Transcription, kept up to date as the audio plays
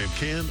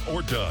can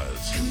or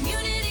does.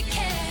 Community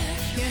Care,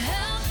 your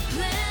health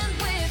plan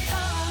with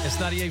heart. It's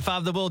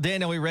 98.5 The Bull.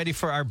 Daniel, we ready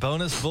for our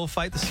bonus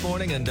bullfight this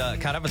morning? And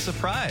kind of a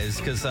surprise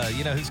because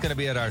you know who's going to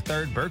be at our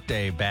third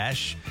birthday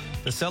bash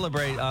to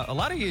celebrate. A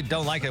lot of you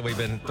don't like it. We've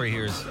been 3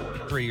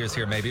 years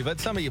here maybe, but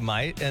some of you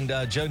might.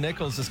 And Joe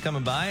Nichols is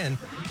coming by, and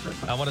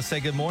I want to say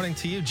good morning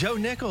to you. Joe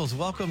Nichols,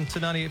 welcome to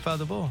 98.5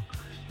 The Bull.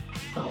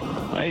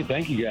 Hey,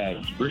 thank you,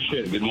 guys.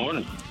 Appreciate it. Good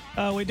morning.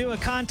 We do a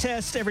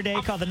contest every day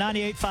called the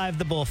 98.5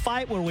 The Bull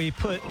Fight, where we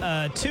put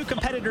two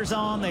competitors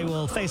on. They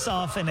will face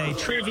off in a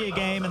trivia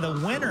game, and the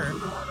winner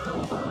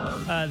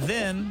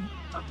then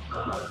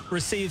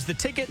receives the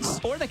tickets,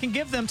 or they can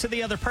give them to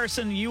the other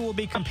person. You will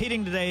be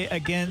competing today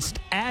against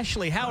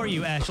Ashley. How are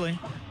you, Ashley?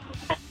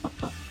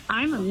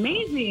 I'm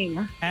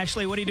amazing.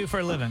 Ashley, what do you do for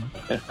a living?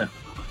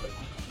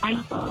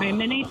 I'm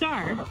in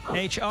HR.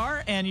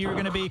 HR, and you're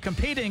going to be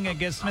competing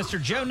against Mr.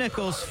 Joe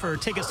Nichols for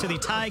tickets to the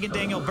Tige and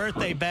Daniel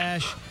birthday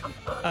bash.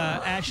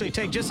 Ashley,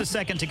 take just a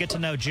second to get to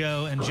know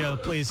Joe, and Joe,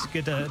 please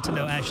get to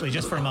know Ashley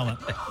just for a moment.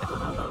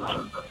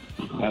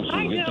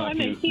 Absolutely. Joe.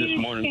 I'm a huge this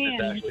morning,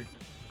 fan. Ashley.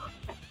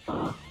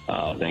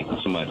 Oh, thank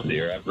you so much,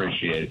 dear. I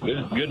appreciate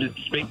it. Good to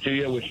speak to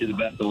you. I wish you the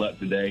best of luck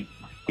today.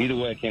 Either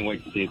way, I can't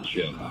wait to see the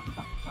show.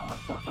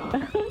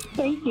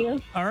 Thank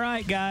you. All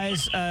right,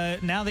 guys.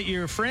 Now that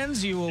you're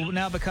friends, you will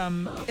now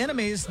become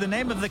enemies. The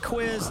name of the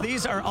quiz,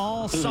 these are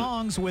all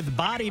songs with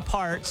body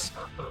parts,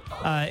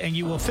 and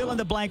you will fill in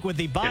the blank with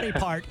the body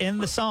part in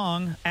the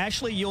song.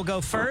 Ashley, you'll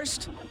go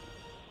first.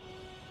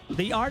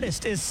 The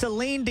artist is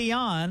Celine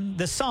Dion.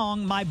 The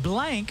song, My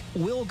Blank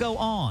Will Go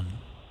On.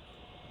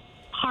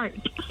 Heart.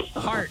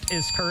 Heart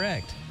is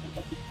correct.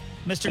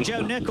 Mr.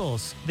 Joe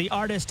Nichols, the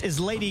artist is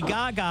Lady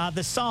Gaga.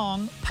 The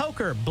song,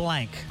 Poker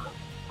Blank.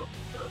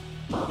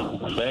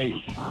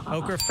 Face.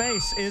 Poker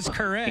Face is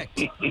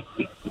correct.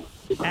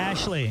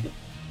 Ashley,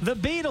 the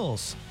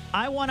Beatles,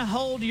 I Want to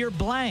Hold Your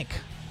Blank.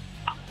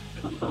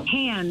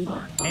 Hand.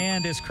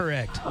 And is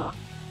correct.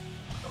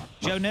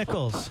 Joe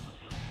Nichols,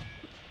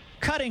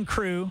 Cutting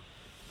Crew,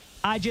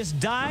 I Just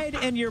Died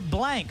in Your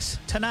Blanks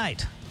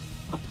Tonight.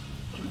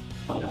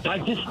 I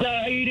just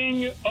died in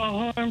your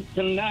arms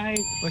tonight.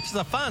 Which is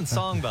a fun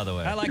song, by the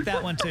way. I like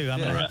that one, too. I'm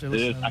going to have to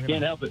listen to it. I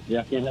can't help it. Yeah,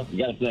 I can't help it.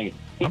 You got to sing it.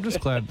 I'm just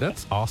glad.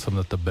 That's awesome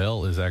that the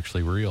bell is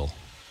actually real.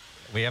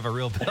 We have a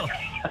real bill.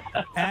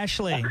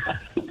 Ashley,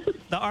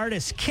 the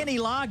artist Kenny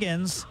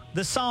Loggins,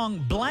 the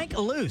song Blank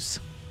Loose.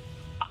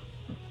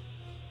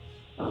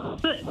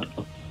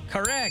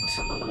 Correct.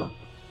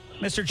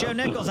 Mr. Joe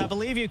Nichols, I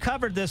believe you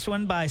covered this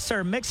one by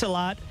Sir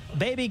Mix-a-Lot.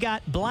 Baby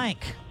Got Blank.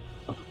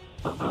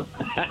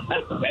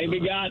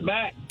 Baby got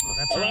back.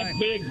 That's I right. like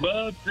big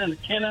bucks and I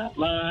cannot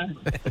lie.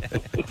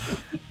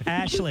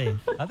 Ashley,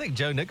 I think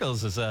Joe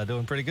Nichols is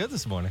doing pretty good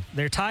this morning.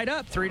 they're tied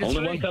up 3-3.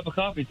 Only one cup of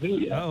coffee, too.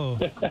 Yeah. Oh.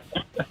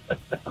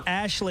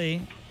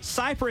 Ashley,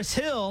 Cypress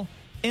Hill,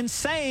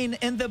 Insane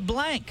in the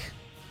Blank.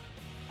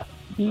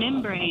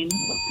 Membrane.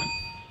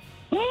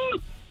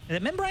 Is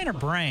it membrane or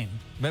brain?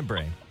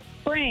 Membrane.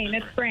 Brain.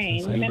 It's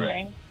brain.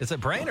 Membrane. Is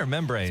it brain or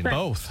membrane?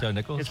 Both. Joe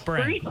Nichols? It's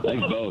brain.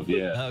 Thanks both,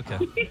 yeah.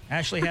 Okay.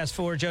 Ashley has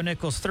 4, Joe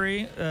Nichols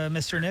 3.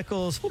 Mr.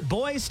 Nichols,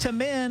 Boys to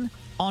Men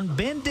on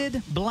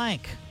Bended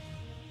Blank.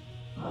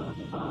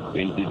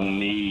 Bended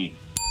knee.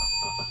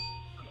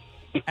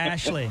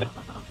 Ashley,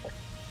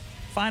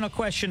 final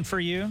question for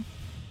you.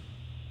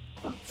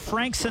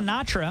 Frank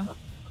Sinatra,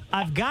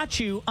 I've Got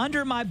You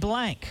Under My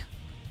Blank.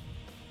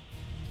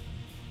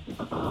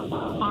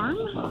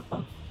 Arm.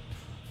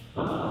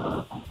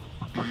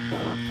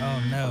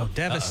 Oh, no.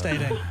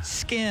 Devastating.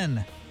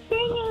 Skin.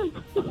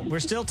 We're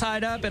still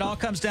tied up. It all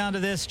comes down to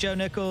this, Joe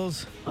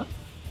Nichols.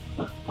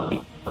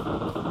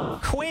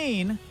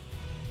 Queen,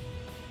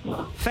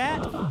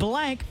 Fat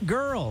Blank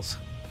Girls.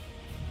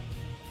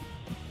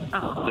 Say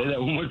that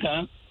one more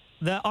time.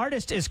 The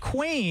artist is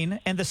Queen,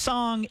 and the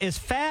song is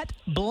Fat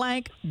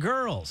Blank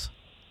Girls.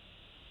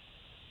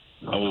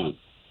 Oh.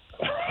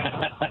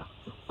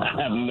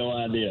 I have no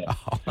idea.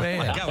 Oh,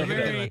 man. God, we're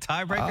going to do a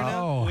tiebreaker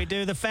now? We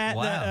do the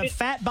Wow.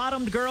 Fat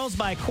Bottomed Girls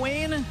by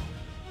Queen.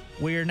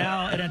 We are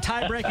now in a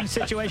tie-breaking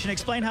situation.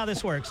 Explain how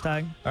this works,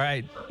 Tig. All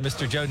right,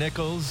 Mr. Joe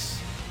Nichols,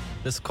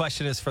 this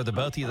question is for the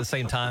both of you at the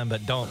same time,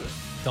 but don't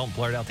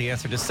blurt out the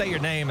answer. Just say your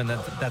name, and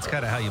that's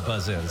kind of how you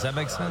buzz in. Does that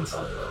make sense?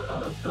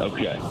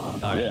 Okay.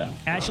 Yeah.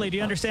 Ashley, do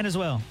you understand as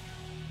well?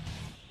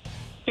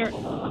 Sure.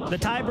 The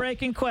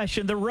tie-breaking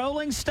question, the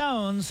Rolling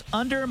Stones,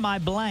 Under My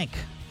Blank.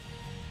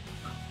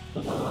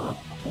 Come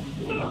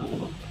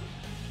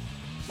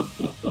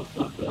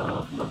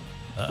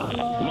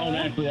on,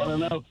 Ashley. I don't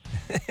know.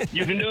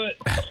 You can do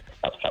it.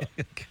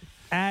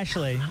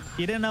 Ashley,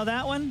 you didn't know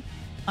that one?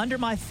 Under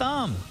My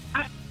Thumb.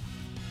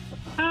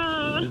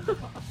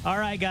 All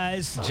right,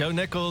 guys. Joe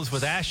Nichols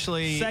with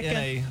Ashley Second. in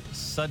a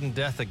sudden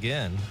death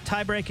again.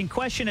 Tie-breaking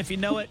question. If you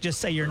know it,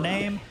 just say your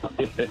name.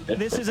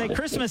 This is a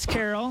Christmas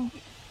carol.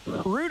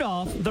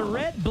 Rudolph, the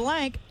Red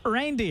Blank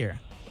Reindeer.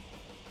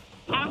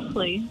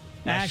 Ashley.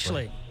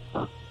 Ashley.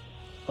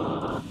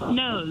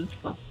 Nose.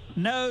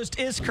 nosed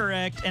is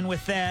correct. And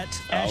with that,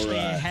 Ashley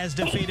right. has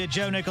defeated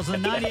Joe Nichols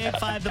in the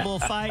 98.5 The Bull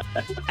fight.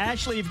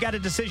 Ashley, you've got a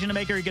decision to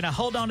make. Are you going to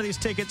hold on to these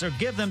tickets or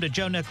give them to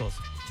Joe Nichols?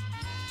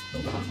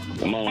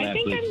 Come on, I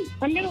think Ashley.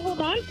 I'm going to hold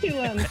on to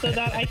him so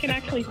that I can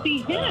actually see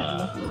him.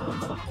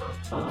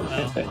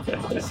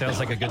 Sounds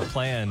like a good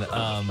plan.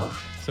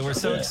 So we're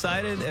so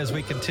excited as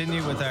we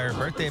continue with our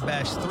birthday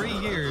bash, 3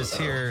 years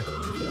here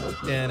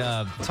in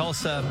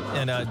Tulsa.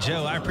 And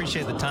Joe, I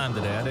appreciate the time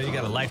today. I know you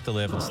got a life to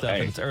live and stuff,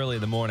 and it's early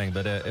in the morning,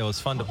 but it was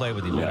fun to play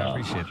with you, man. I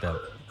appreciate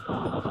that.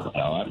 Oh,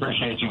 I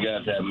appreciate you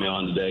guys having me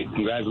on today.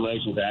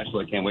 Congratulations,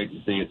 Ashley. I can't wait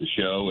to see you at the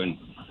show. And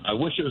I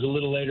wish it was a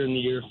little later in the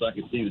year so I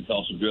could see the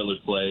Tulsa Drillers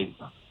play.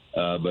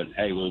 But,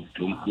 hey, we'll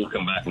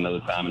come back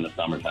another time in the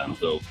summertime.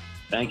 So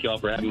thank you all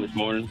for having me this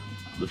morning.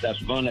 Let's have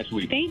some fun next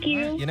week. Thank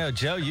you. You know,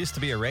 Joe used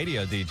to be a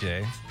radio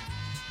DJ.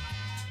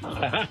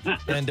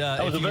 And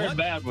That was if a you very want-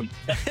 bad one.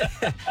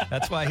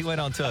 That's why he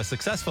went on to a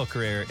successful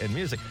career in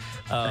music.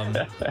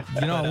 I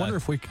wonder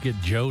if we could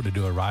get Joe to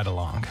do a ride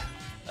along.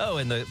 Oh,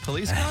 in the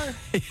police car?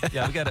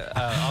 Yeah, we got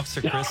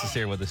Officer Chris is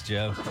here with us,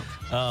 Joe.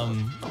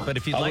 But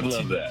if you'd I like would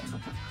love to, that.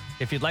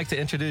 if you'd like to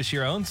introduce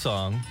your own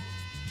song,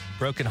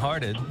 "Broken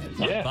Hearted"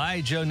 Yeah.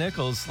 by Joe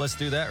Nichols, let's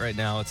do that right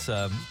now. It's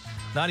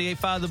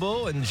 98.5 The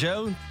Bull, and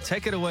Joe,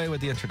 take it away with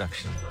the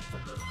introduction.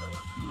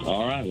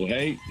 All right. Well,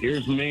 hey,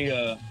 here's me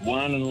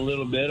whining a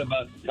little bit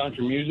about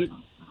country music.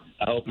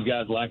 I hope you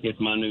guys like it. It's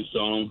my new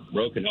song,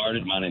 Broken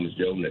Hearted. My name is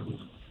Joe Nichols.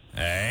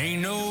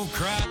 Ain't no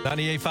crowd.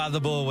 98.5 The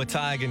Bull with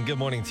Tige, and good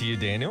morning to you,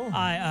 Daniel.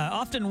 I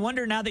often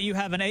wonder, now that you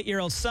have an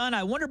 8-year-old son,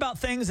 I wonder about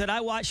things that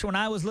I watched when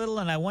I was little,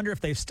 and I wonder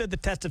if they've stood the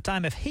test of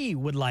time, if he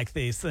would like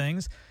these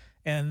things.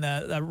 And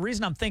the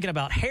reason I'm thinking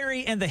about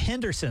Harry and the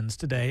Hendersons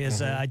today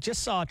is I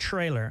just saw a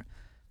trailer.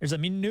 There's a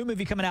new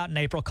movie coming out in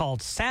April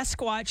called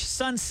Sasquatch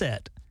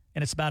Sunset,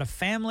 and it's about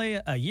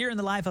a year in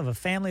the life of a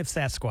family of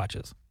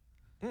Sasquatches.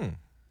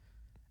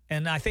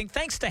 And I think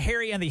thanks to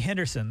Harry and the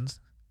Hendersons,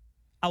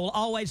 I will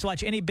always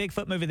watch any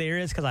Bigfoot movie there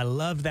is because I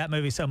loved that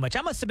movie so much.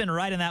 I must have been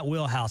right in that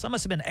wheelhouse. I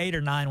must have been 8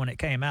 or 9 when it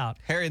came out.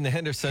 Harry and the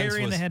Hendersons.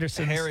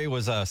 Harry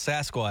was a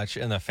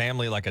Sasquatch, and the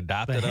family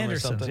adopted The him or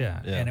Hendersons, something.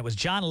 yeah. And it was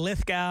John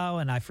Lithgow,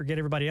 and I forget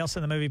everybody else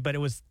in the movie, but it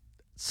was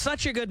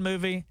such a good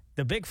movie.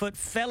 The Bigfoot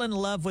fell in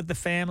love with the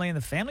family, and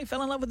the family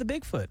fell in love with the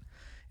Bigfoot.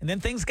 And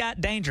then things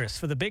got dangerous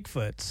for the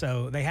Bigfoot,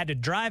 so they had to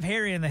drive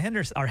Harry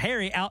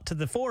out to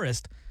the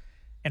forest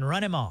and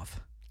run him off.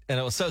 And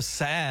it was so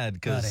sad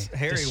because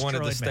Harry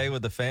wanted to stay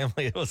with the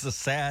family. It was a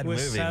sad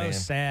movie, It was so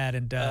sad.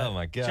 And oh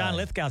my God. John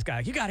Lithgow's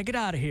guy, you got to get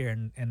out of here.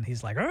 And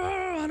he's like,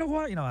 I don't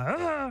want,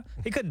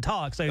 he couldn't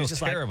talk. So he was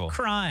just terrible. like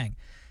crying.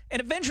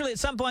 And eventually at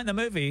some point in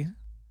the movie,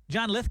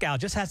 John Lithgow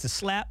just has to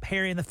slap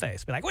Harry in the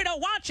face. Be like, we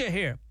don't want you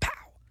here. Pow.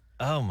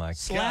 Oh my God.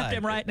 Slapped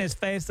him right in his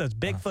face. Those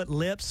Bigfoot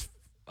lips.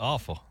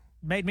 Awful.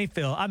 Made me weak.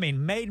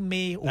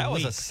 That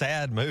was a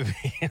sad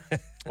movie.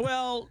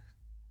 Well,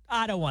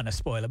 I don't want to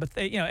spoil it, but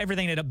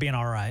everything ended up being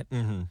all right.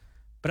 Mm-hmm.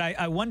 But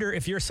I wonder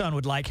if your son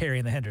would like Harry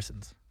and the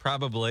Hendersons.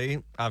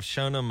 Probably. I've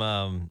shown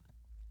him,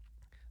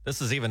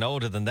 this is even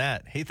older than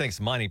that. He thinks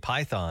Monty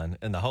Python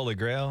and the Holy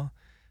Grail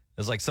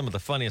is like some of the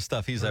funniest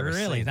stuff he's ever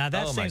seen. Really? Now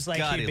that Oh my seems like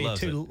God, he'd he be loves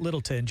too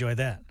little to enjoy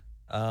that.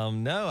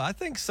 No, I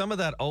think some of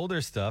that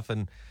older stuff,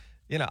 and,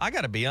 I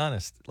got to be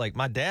honest, like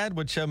my dad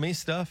would show me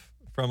stuff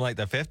from like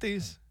the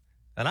 50s,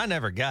 and I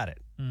never got it.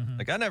 Mm-hmm.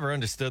 Like I never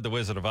understood the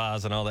Wizard of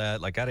Oz and all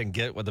that. Like I didn't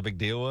get what the big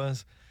deal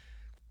was.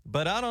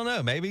 But I don't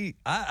know. Maybe,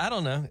 I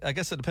don't know. I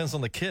guess it depends on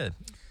the kid.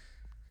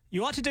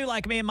 You ought to do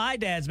like me and my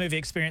dad's movie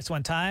experience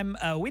one time.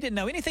 We didn't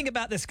know anything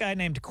about this guy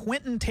named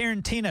Quentin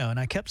Tarantino, and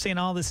I kept seeing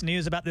all this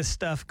news about this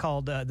stuff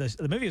called,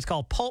 the movie is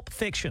called Pulp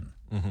Fiction.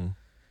 Mm-hmm.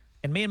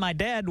 And me and my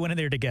dad went in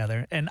there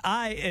together, and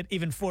I, at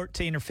even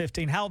 14 or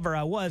 15, however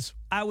I was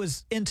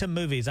into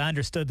movies. I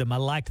understood them. I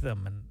liked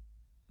them. And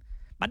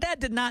my dad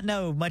did not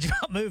know much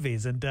about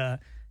movies, and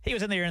he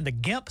was in there in the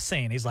Gimp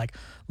scene. He's like,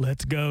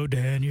 "Let's go,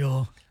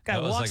 Daniel." Guy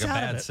That was walks like a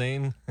out of bad it.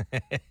 scene.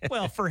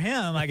 Well, for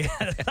him, I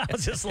guess. I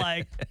was just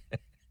like,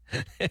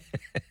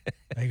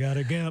 "I got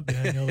a Gimp,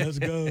 Daniel. Let's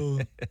go."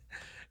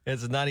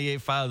 It's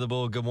 98.5 The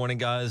Bull. Good morning,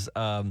 guys.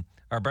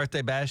 Our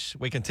birthday bash,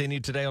 we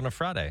continue today on a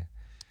Friday.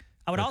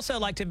 I would also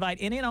like to invite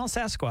any and all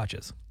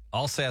Sasquatches.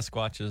 All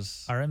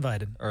Sasquatches Are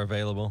invited. are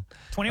available.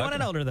 21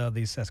 and older, though,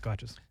 these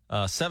Sasquatches.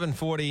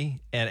 7:40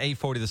 and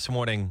 8:40 this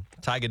morning,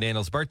 Tige and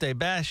Daniel's birthday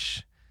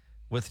bash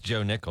with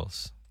Joe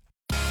Nichols.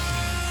 It's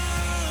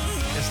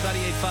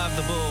 98.5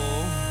 The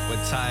Bull with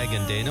Tige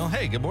and Daniel.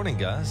 Hey, good morning,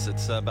 guys.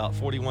 It's about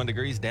 41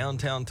 degrees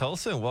downtown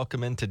Tulsa. And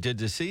welcome into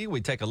Did You See?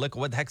 We take a look at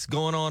what the heck's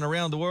going on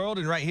around the world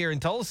and right here in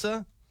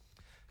Tulsa.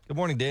 Good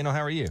morning, Daniel.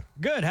 How are you?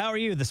 Good. How are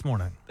you this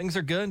morning? Things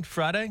are good.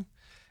 Friday.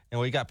 And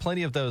we got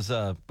plenty of those.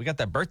 We got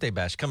that birthday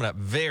bash coming up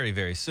very,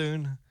 very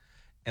soon.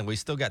 And we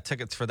still got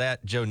tickets for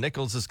that. Joe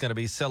Nichols is going to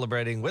be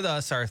celebrating with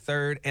us our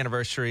third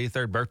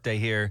birthday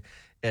here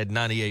at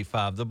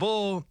 98.5 The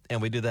Bull.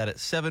 And we do that at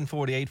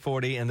 7:40,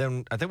 8:40. And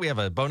then I think we have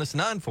a bonus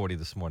 9:40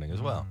 this morning as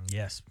well.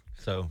 Yes.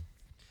 So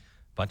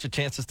a bunch of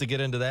chances to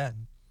get into that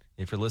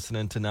if you're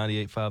listening to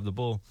 98.5 The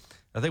Bull.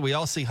 I think we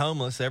all see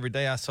homeless every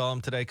day. I saw him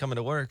today coming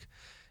to work.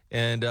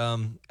 And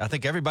I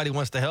think everybody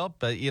wants to help,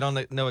 but you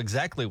don't know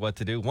exactly what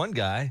to do. One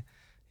guy,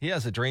 he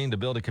has a dream to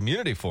build a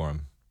community for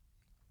him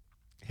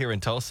here in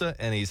Tulsa,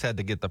 and he's had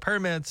to get the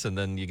permits, and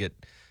then you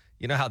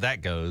know how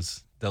that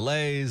goes,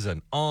 delays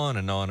and on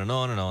and on and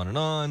on and on and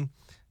on.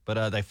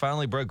 But they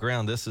finally broke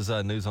ground. This is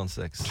News on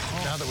 6.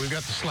 Now that we've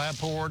got the slab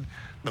poured,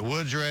 the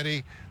wood's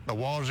ready, the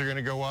walls are going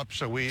to go up,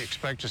 so we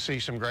expect to see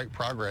some great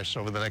progress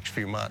over the next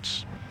few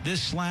months.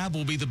 This slab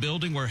will be the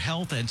building where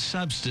health and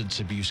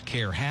substance abuse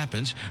care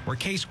happens, where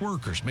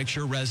caseworkers make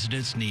sure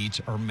residents' needs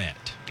are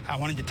met. I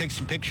wanted to take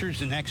some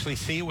pictures and actually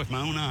see it with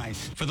my own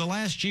eyes. For the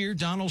last year,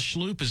 Donald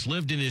Schloop has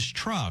lived in his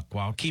truck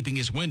while keeping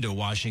his window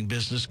washing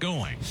business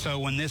going. So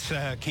when this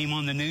came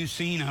on the news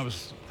scene,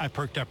 I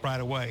perked up right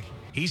away.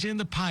 He's in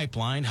the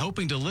pipeline,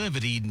 hoping to live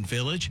at Eden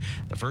Village.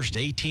 The first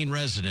 18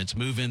 residents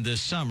move in this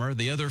summer,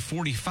 the other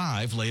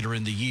 45 later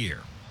in the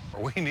year.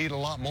 We need a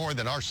lot more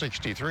than our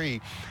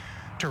 63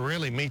 to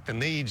really meet the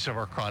needs of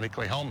our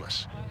chronically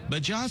homeless.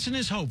 But Johnson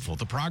is hopeful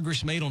the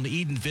progress made on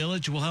Eden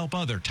Village will help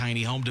other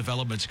tiny home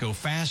developments go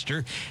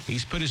faster.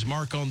 He's put his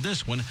mark on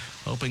this one,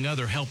 hoping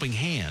other helping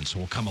hands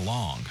will come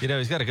along. You know,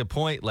 he's got a good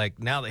point. Like,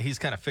 now that he's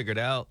kind of figured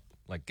out,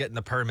 like, getting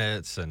the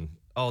permits and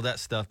all that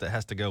stuff that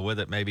has to go with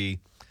it, maybe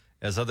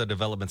as other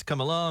developments come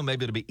along,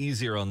 maybe it'll be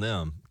easier on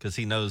them because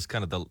he knows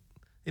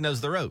he knows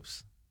the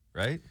ropes,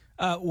 right?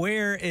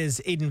 Where is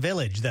Eden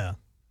Village, though?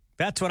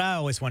 That's what I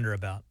always wonder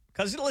about.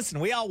 Because, listen,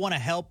 we all want to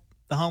help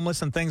the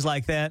homeless and things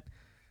like that.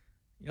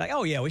 You're like,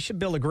 oh, yeah, we should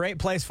build a great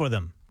place for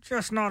them.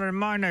 Just not in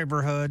my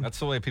neighborhood. That's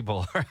the way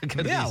people are.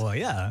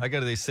 I go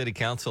to these city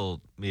council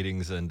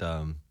meetings, and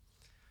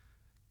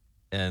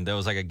there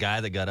was like a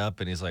guy that got up,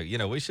 and he's like,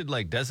 we should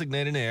like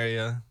designate an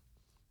area,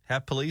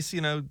 have police,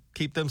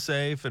 keep them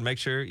safe and make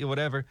sure,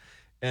 whatever.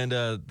 And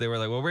they were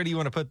like, well, where do you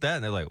want to put that?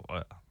 And they're like,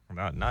 well,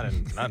 not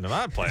in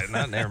my place,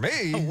 not near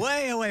me.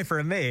 Way away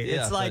from me.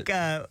 Yeah, it's like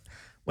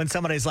when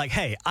somebody's like,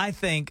 hey, I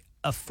think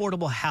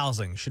affordable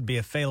housing should be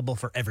available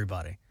for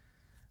everybody.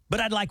 But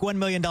I'd like $1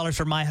 million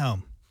for my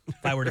home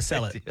if I were to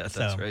sell it. Yeah,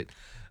 that's right.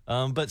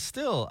 But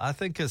still, I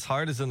think his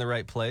heart is in the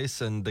right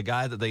place. And the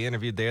guy that they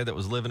interviewed there that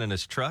was living in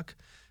his truck,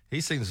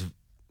 he seems...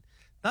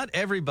 Not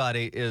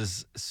everybody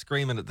is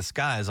screaming at the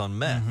skies on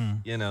meth.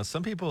 Mm-hmm.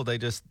 Some people, they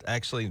just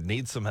actually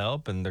need some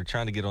help, and they're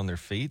trying to get on their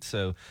feet.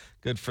 So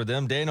good for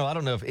them. Daniel, I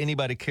don't know if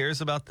anybody cares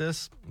about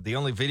this. The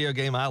only video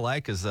game I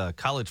like is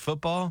college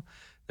football.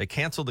 They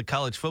canceled the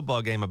college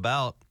football game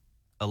about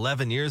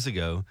 11 years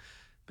ago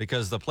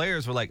because the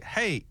players were like,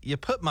 hey, you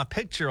put my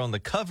picture on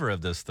the cover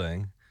of this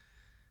thing.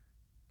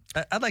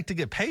 I'd like to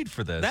get paid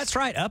for this. That's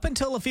right. Up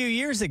until a few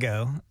years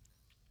ago,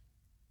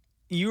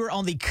 you were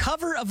on the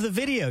cover of the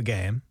video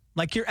game.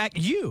 Like your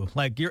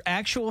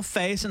actual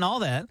face and all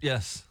that.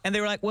 Yes. And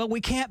they were like, well, we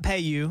can't pay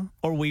you,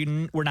 or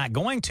we're not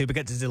going to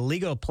because it's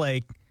illegal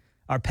to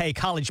pay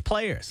college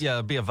players. Yeah,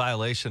 it'd be a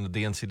violation of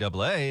the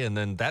NCAA, and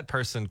then that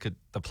person could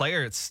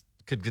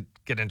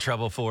get in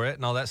trouble for it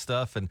and all that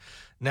stuff. And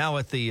now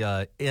with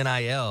the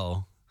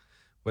NIL,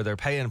 where they're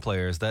paying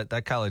players,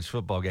 that college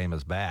football game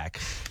is back.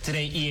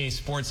 Today, EA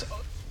Sports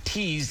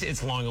teased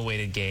its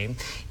long-awaited game,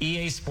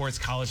 EA Sports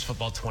College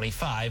Football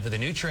 25, with a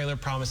new trailer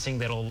promising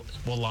that will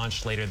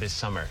launch later this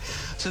summer.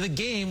 So the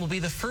game will be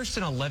the first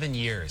in 11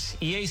 years.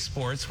 EA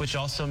Sports, which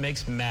also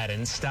makes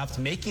Madden, stopped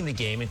making the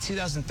game in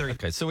 2013.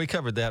 Okay, so we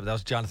covered that. That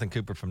was Jonathan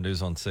Cooper from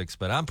News on 6,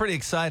 but I'm pretty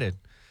excited.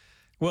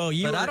 Well,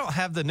 I don't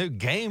have the new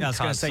game console. I was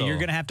going to say, you're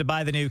going to have to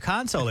buy the new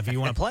console if you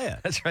want to play it.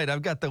 That's right.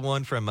 I've got the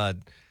one from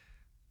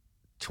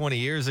 20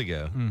 years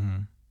ago. Mm-hmm.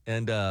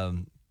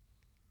 And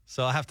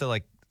so I have to,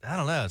 I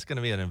don't know. It's going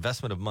to be an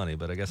investment of money,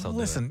 but I guess I'll do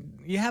it. Listen,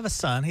 you have a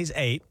son. He's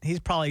 8. He's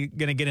probably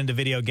going to get into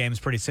video games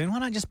pretty soon. Why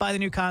not just buy the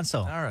new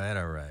console? All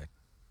right.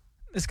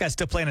 This guy's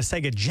still playing a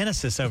Sega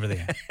Genesis over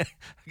there. I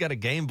got a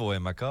Game Boy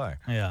in my car.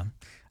 Yeah.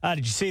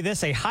 Did you see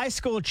this? A high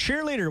school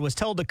cheerleader was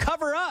told to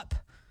cover up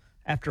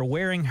after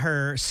wearing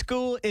her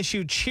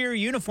school-issued cheer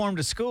uniform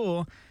to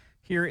school.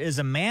 Here is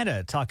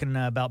Amanda talking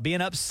about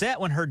being upset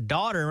when her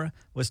daughter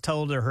was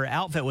told her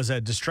outfit was a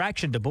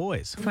distraction to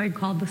boys. So I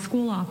called the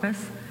school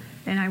office,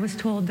 and I was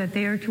told that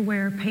they are to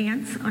wear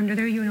pants under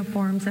their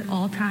uniforms at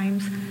all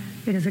times.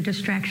 It is a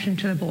distraction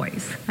to the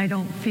boys. I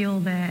don't feel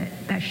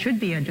that that should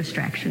be a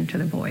distraction to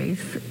the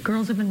boys.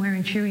 Girls have been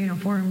wearing cheer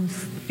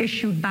uniforms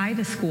issued by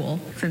the school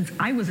since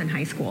I was in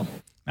high school.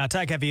 Now,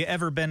 Tyke, have you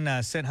ever been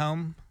sent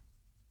home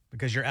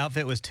because your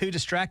outfit was too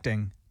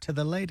distracting to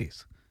the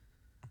ladies?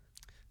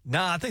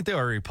 No, I think they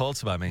were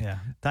repulsed by me. Yeah,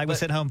 Tyke was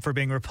sent home for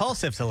being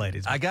repulsive to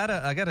ladies. I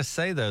gotta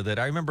say though that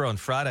I remember on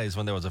Fridays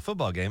when there was a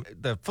football game,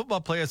 the football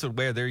players would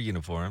wear their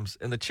uniforms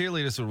and the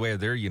cheerleaders would wear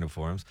their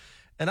uniforms.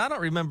 And I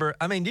don't remember.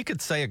 I mean, you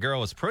could say a girl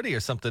was pretty or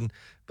something,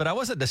 but I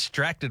wasn't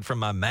distracted from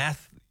my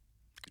math.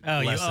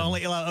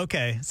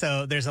 Okay.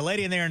 So there's a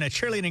lady in there in a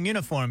cheerleading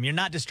uniform. You're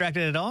not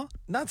distracted at all?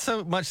 Not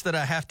so much that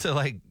I have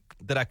to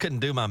that I couldn't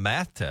do my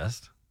math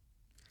test.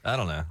 I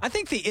don't know. I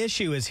think the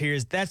issue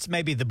is that's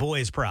maybe the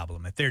boys'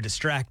 problem. If they're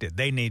distracted,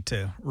 they need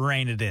to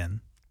rein it in.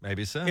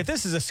 Maybe so. If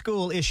this is a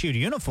school-issued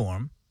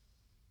uniform,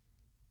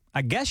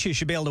 I guess you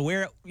should be able to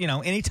wear it,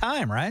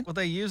 anytime, right? Well,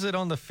 they use it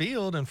on the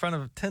field in front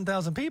of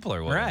 10,000 people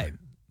or whatever. Right.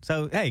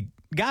 So, hey,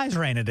 guys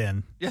rein it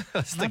in. Yeah,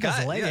 it's the Not just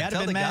guy. a lady. Yeah, I'd have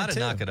tell been the mad, guy to too.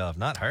 knock it off,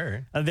 not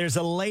her. There's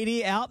a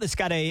lady out that's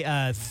got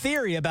a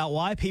theory about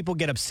why people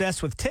get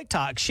obsessed with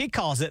TikTok. She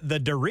calls it the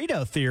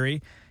Dorito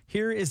theory.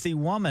 Here is the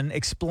woman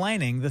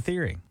explaining the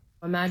theory.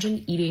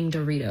 Imagine eating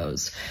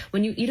Doritos.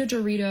 When you eat a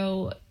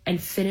Dorito and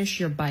finish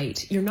your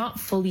bite, you're not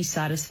fully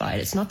satisfied.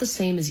 It's not the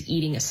same as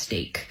eating a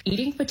steak.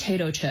 Eating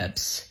potato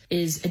chips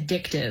is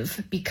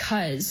addictive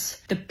because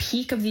the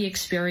peak of the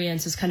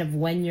experience is kind of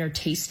when you're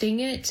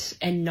tasting it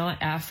and not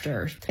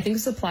after. I think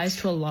this applies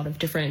to a lot of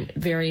different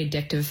very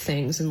addictive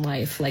things in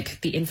life, like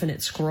the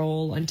infinite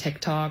scroll on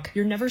TikTok.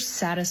 You're never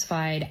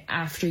satisfied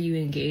after you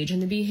engage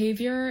in the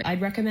behavior.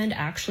 I'd recommend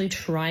actually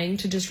trying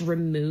to just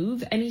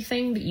remove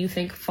anything that you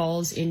think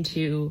falls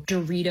into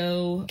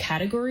Dorito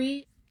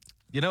category.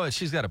 You know what?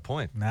 She's got a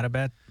point. Not a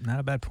bad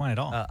point at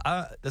all.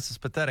 This is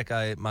pathetic.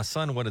 My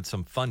son wanted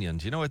some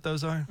Funyuns. You know what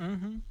those are?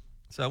 Mm-hmm.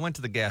 So I went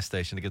to the gas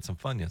station to get some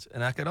Funyuns,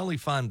 and I could only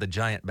find the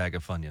giant bag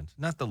of Funyuns,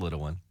 not the little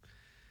one.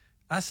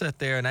 I sat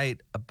there and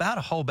ate about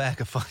a whole bag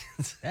of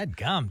Funyuns. That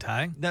gum,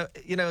 Ty. No,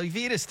 if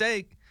you eat a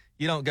steak,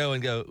 you don't go,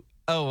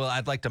 oh, well,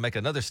 I'd like to make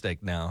another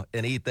steak now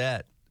and eat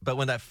that. But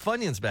when that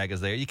Funyuns bag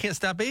is there, you can't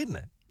stop eating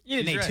it.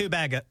 You didn't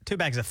eat two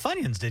bags of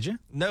Funyuns, did you?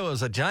 No, it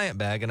was a giant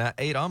bag, and I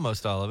ate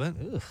almost all of it.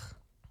 Ugh.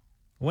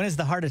 When is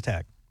the heart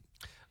attack?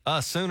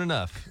 Soon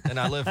enough. And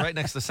I live right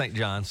next to St.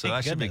 John, so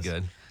I should be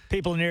good.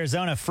 People in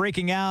Arizona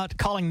freaking out,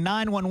 calling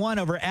 911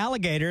 over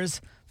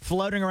alligators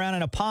floating around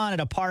in a pond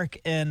at a park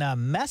in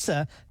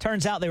Mesa.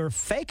 Turns out they were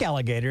fake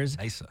alligators.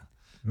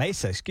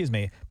 Mesa, excuse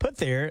me, put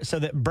there so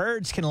that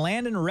birds can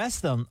land and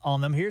rest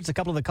on them. Here's a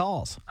couple of the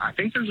calls. I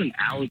think there's an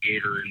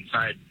alligator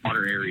inside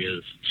water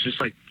areas. It's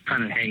just like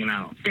kind of hanging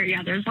out.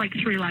 There's like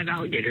 3 live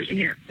alligators in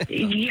here.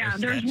 Yeah,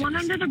 there's one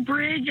under the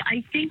bridge.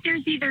 I think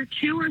there's either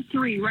 2 or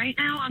 3. Right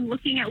now, I'm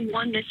looking at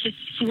one that's just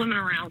swimming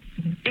around.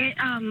 It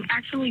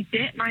actually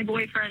bit my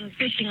boyfriend's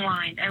fishing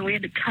line, and we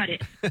had to cut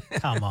it.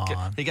 Come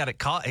on. He got it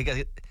caught.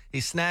 He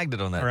snagged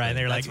it on that. Right, thing.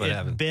 they're That's like, what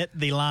happened. bit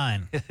the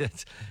line.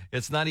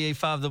 It's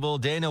 98.5 The Bull.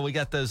 Daniel, we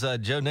got those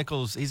Joe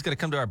Nichols. He's going to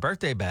come to our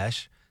birthday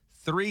bash.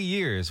 3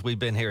 years we've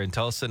been here in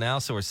Tulsa now,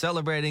 so we're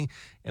celebrating,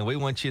 and we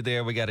want you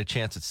there. We got a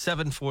chance at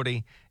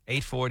 7:40,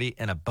 8:40,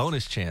 and a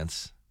bonus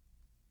chance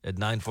at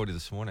 9:40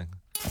 this morning.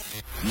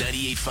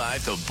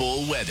 98.5 The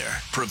Bull weather,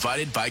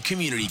 provided by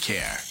Community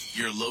Care,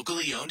 your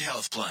locally owned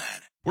health plan.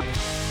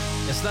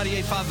 It's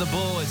 98.5 The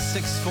Bull. It's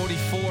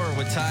 6:44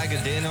 with Tige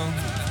and Daniel.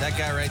 That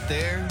guy right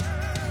there,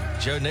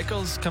 Joe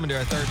Nichols, coming to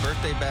our 3rd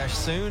birthday bash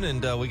soon,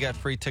 and we got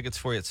free tickets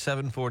for you at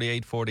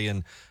 7:40, 8:40,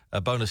 and a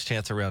bonus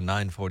chance around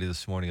 9:40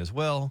 this morning as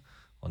well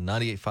on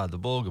 98.5 The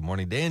Bull. Good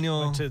morning,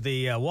 Daniel. Went to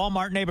the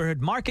Walmart neighborhood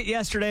market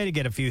yesterday to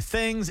get a few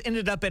things.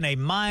 Ended up in a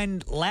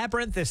mind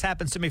labyrinth. This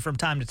happens to me from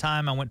time to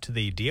time. I went to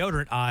the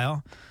deodorant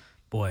aisle.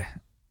 Boy,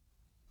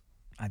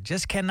 I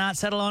just cannot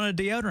settle on a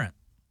deodorant.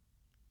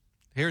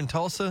 Here in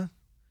Tulsa?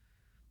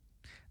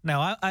 No,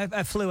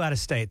 I flew out of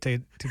state to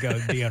go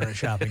deodorant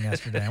shopping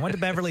yesterday. I went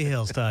to Beverly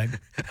Hills, Doug.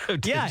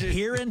 Yeah,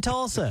 here in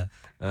Tulsa.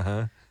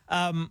 Uh-huh.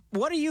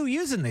 What are you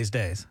using these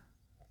days?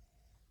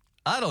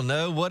 I don't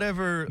know.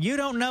 Whatever. You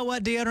don't know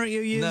what deodorant you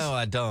use? No,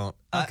 I don't.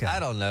 Okay. I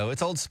don't know.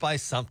 It's Old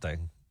Spice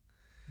something.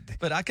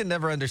 But I can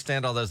never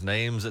understand all those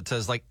names. It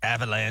says like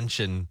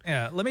Avalanche and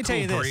let me tell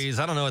you this. Breeze.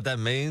 I don't know what that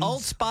means.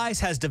 Old Spice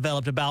has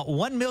developed about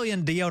 1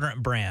 million deodorant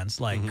brands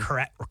like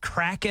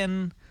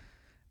Kraken,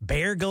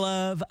 Bear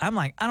Glove. I'm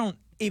like, I don't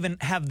even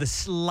have the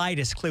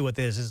slightest clue what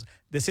this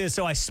is.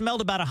 So I smelled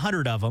about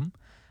 100 of them.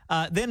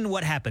 Then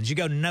what happens? You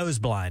go nose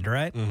blind,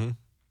 right? Mm-hmm.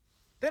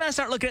 Then I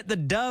start looking at the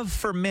Dove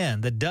for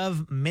men, the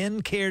Dove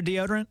Men Care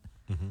deodorant.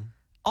 Mm-hmm.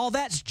 All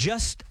that's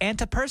just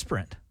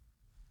antiperspirant.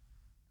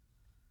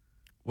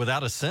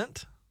 Without a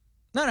scent?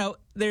 No.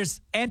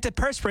 There's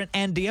antiperspirant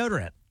and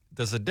deodorant.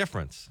 There's a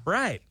difference.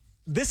 Right.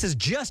 This is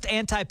just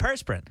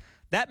antiperspirant.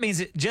 That means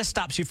it just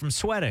stops you from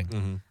sweating.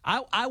 Mm-hmm.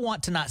 I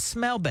want to not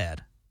smell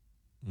bad.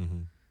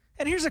 Mm-hmm.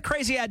 And here's a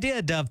crazy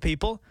idea, Dove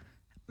people.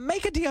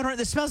 Make a deodorant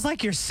that smells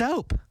like your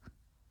soap.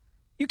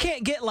 You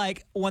can't get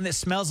like one that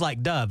smells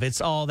like Dove.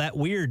 It's all that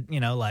weird,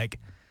 like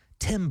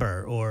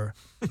timber or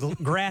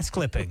grass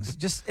clippings.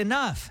 Just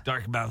enough.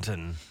 Dark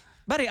Mountain.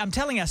 Buddy, I'm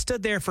telling you, I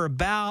stood there for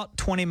about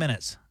 20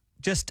 minutes.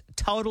 Just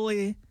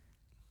totally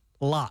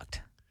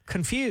locked.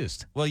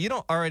 Confused. Well, you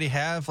don't already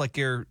have like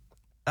you're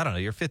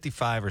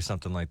 55 or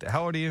something like that.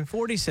 How old are you?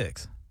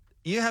 46.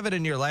 You haven't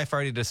in your life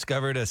already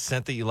discovered a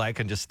scent that you like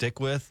and just stick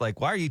with?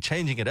 Like, why are you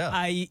changing it up?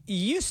 I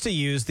used to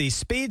use the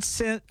Speed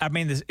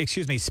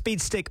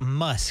Stick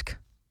Musk.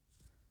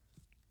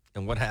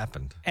 And what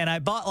happened? And I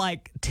bought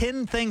like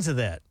 10 things of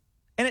that.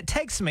 And it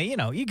takes me,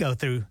 you go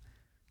through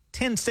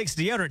 10 sticks of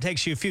deodorant. It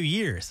takes you a few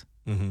years.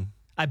 Mm-hmm.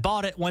 I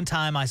bought it one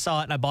time. I saw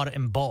it and I bought it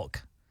in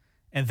bulk.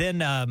 And then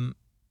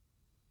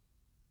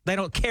they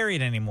don't carry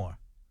it anymore.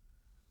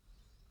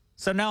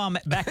 So now I'm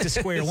back to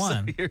square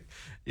one. So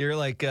you're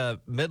like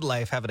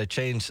midlife having to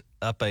change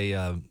up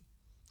a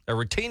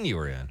routine you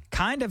were in.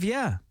 Kind of,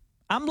 yeah.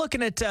 I'm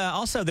looking at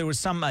also there was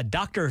some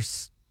Dr.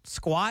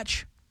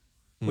 Squatch,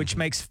 which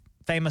makes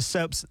famous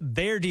soaps,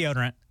 their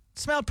deodorant.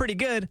 Smelled pretty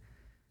good.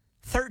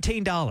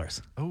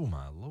 $13. Oh,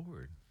 my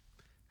Lord.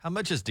 How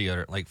much is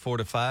deodorant? Like 4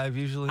 to 5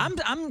 usually?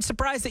 I'm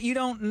surprised that you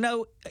don't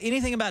know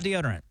anything about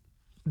deodorant.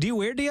 Do you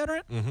wear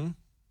deodorant? Mm-hmm.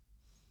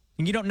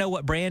 And you don't know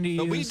what brand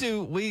you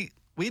use?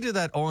 We do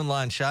that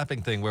online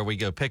shopping thing where we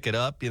go pick it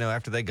up,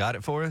 after they got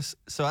it for us.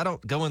 So I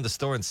don't go in the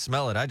store and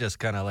smell it. I just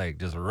kind of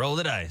just roll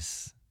the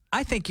dice.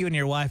 I think you and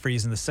your wife are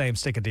using the same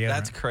stick of deodorant.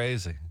 That's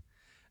crazy.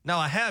 No,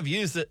 I have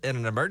used it in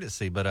an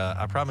emergency, but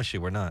I promise you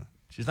we're not.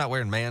 She's not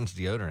wearing man's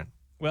deodorant.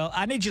 Well,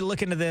 I need you to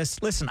look into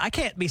this. Listen, I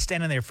can't be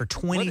standing there for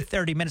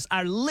 30 minutes.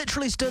 I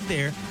literally stood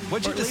there for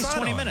at least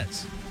 20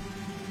 minutes.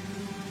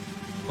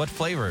 What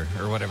flavor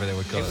or whatever they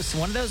would call it? It was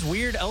one of those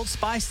weird Old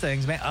Spice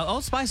things, man.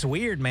 Old Spice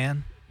weird,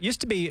 man.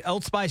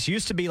 Old Spice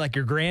used to be like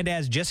your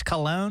granddad's just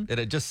cologne.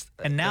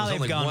 And now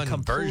they've gone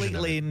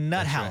completely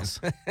nut house.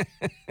 Right.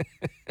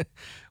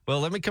 Well,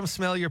 let me come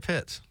smell your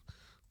pits.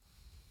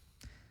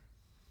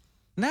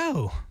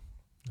 No.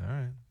 All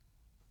right.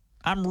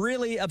 I'm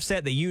really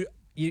upset that you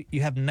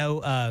have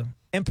no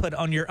input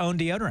on your own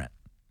deodorant.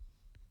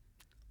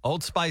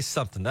 Old Spice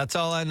something. That's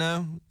all I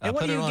know. And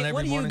what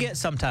do you get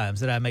sometimes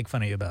that I make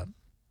fun of you about?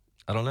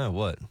 I don't know.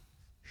 What?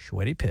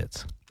 Sweaty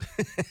pits.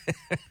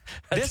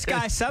 This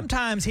guy,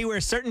 sometimes he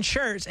wears certain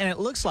shirts, and it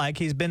looks like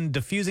he's been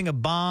defusing a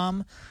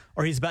bomb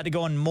or he's about to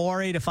go on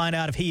Maury to find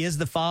out if he is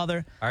the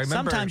father.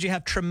 Sometimes you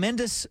have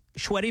tremendous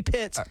sweaty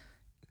pits.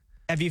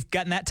 Have you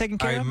gotten that taken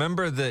care of? I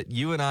remember that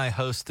you and I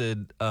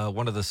hosted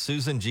one of the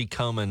Susan G.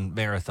 Komen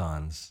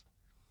marathons,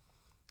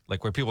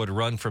 like where people would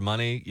run for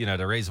money,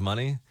 to raise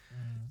money.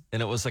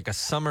 And it was like a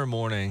summer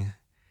morning,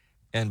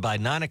 and by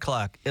 9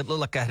 o'clock, it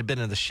looked like I had been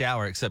in the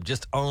shower, except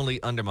just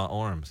only under my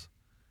arms.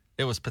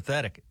 It was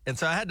pathetic. And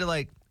so I had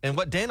to and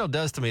what Daniel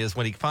does to me is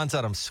when he finds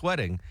out I'm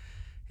sweating,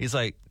 he's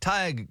like,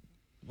 Tige,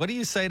 what do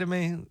you say to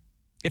me?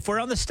 If we're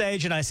on the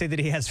stage and I say that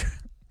he has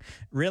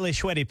really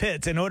sweaty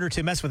pits, in order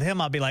to mess with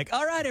him, I'll be like,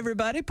 all right,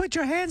 everybody, put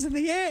your hands in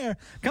the air.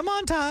 Come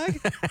on,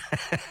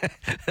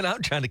 Tige. And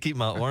I'm trying to keep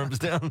my arms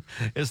down.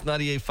 It's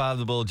 98.5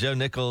 The Bull. Joe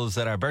Nichols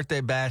at our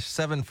birthday bash,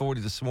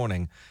 7:40 this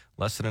morning.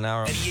 Less than an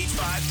hour.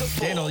 98.5 The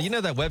Bull. Daniel, you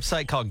know that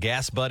website called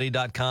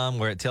GasBuddy.com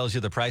where it tells you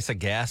the price of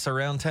gas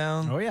around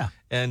town? Oh, yeah.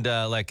 And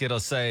it'll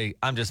say,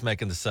 I'm just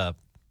making this up,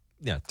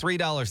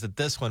 $3 at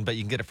this one, but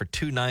you can get it for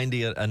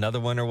 $2.90 at another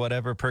one or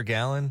whatever per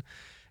gallon.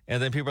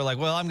 And then people are like,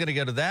 well, I'm going to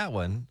go to that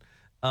one.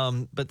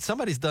 But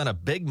somebody's done a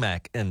Big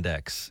Mac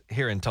index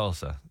here in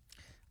Tulsa.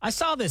 I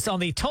saw this on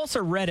the Tulsa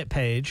Reddit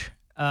page,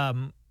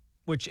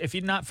 which if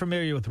you're not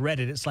familiar with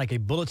Reddit, it's like a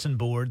bulletin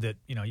board that,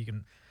 you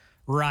can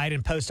write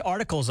and post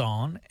articles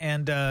on.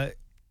 And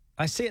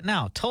I see it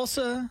now.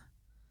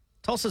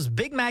 Tulsa's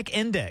Big Mac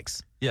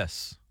index.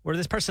 Yes. Where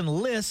this person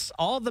lists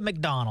all the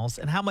McDonald's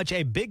and how much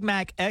a Big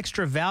Mac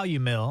extra value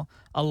meal,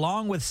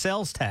 along with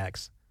sales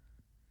tax,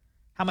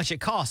 how much it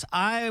costs.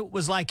 I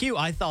was like you.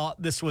 I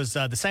thought this was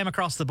the same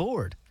across the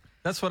board.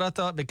 That's what I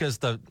thought, because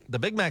the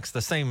Big Mac's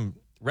the same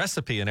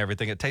recipe and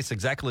everything. It tastes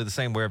exactly the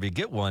same wherever you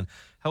get one.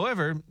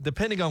 However,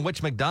 depending on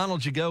which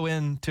McDonald's you go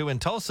into in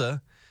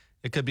Tulsa,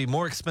 it could be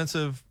more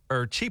expensive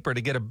or cheaper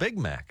to get a Big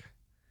Mac.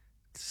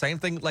 Same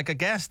thing like a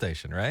gas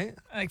station, right?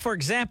 Like, for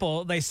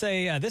example, they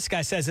say, this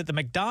guy says at the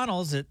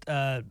McDonald's at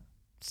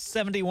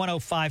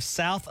 7105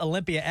 South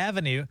Olympia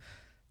Avenue,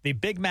 the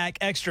Big Mac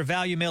extra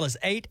value meal is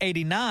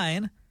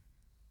 $8.89,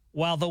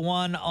 while the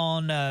one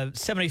on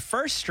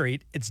 71st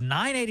Street, it's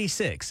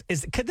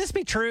 $9.86. Could this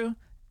be true?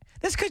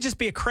 This could just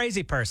be a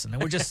crazy person,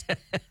 and we're just...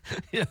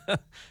 Yeah.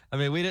 I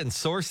mean, we didn't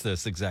source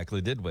this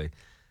exactly, did we?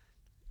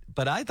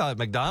 But I thought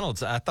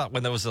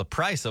when there was a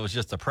price, it was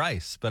just a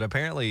price. But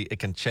apparently it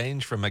can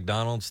change from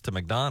McDonald's to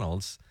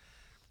McDonald's.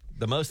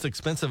 The most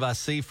expensive I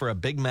see for a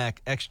Big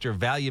Mac extra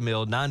value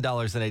meal,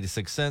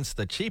 $9.86.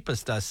 The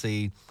cheapest I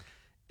see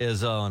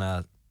is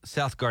on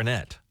South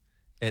Garnett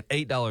at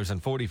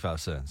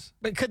 $8.45.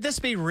 But could this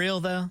be real,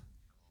 though?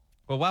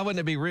 Well, why wouldn't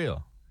it be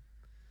real?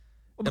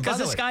 Well, because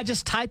this guy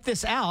just typed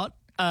this out.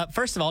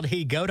 First of all, did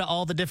he go to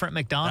all the different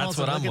McDonald's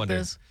and look at wondering.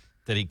 this?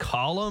 Did he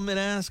call them and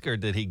ask, or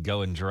did he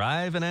go and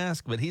drive and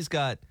ask? But he's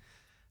got,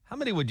 how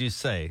many would you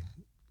say?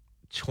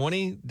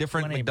 20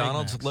 different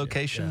McDonald's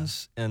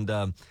locations. Yeah. And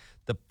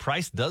the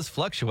price does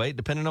fluctuate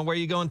depending on where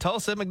you go in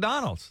Tulsa at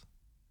McDonald's.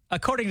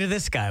 According to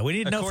this guy. We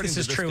need to know if this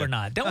is true or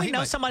not. Don't we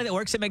know somebody that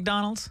works at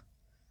McDonald's?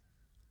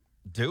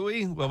 Do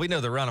we? Well, we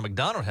know the Ronald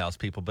McDonald House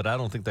people, but I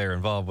don't think they're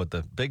involved with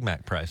the Big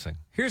Mac pricing.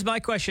 Here's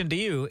my question to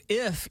you.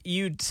 If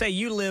you say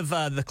you live,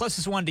 the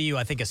closest one to you,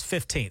 I think, is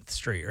 15th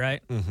Street,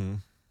 right? Mm-hmm.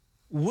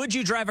 Would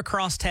you drive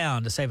across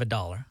town to save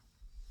 $1?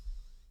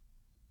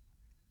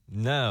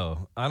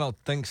 No, I don't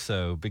think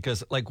so.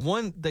 Because,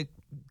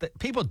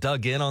 people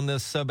dug in on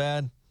this so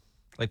bad.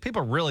 Like,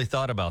 people really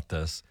thought about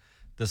this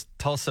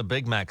Tulsa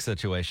Big Mac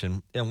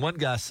situation. And one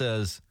guy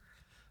says,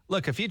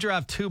 look, if you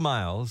drive 2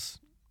 miles,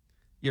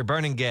 you're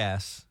burning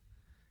gas.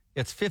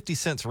 It's 50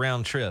 cents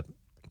round trip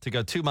to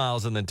go 2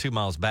 miles and then 2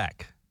 miles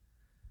back.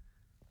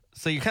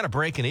 So you're kind of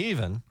breaking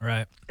even.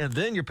 Right. And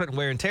then you're putting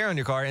wear and tear on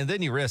your car, and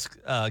then you risk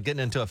getting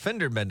into a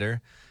fender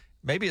bender.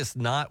 Maybe it's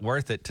not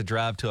worth it to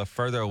drive to a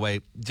further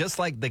away, just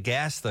like the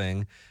gas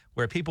thing,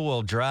 where people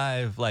will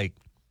drive like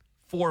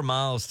 4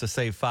 miles to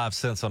save 5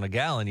 cents on a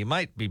gallon. You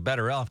might be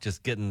better off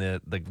just getting the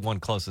one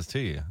closest to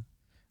you.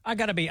 I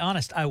got to be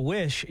honest. I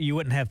wish you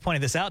wouldn't have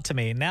pointed this out to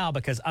me now,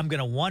 because I'm going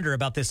to wonder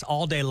about this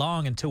all day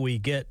long until we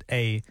get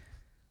a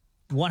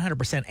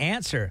 100%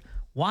 answer.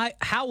 Why?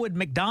 How would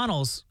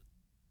McDonald's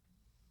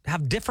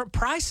have different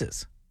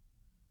prices?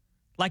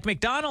 Like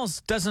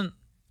McDonald's doesn't,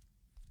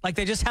 like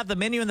they just have the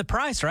menu and the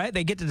price, right?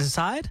 They get to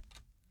decide?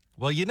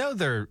 Well, you know,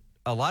 they're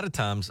a lot of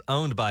times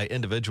owned by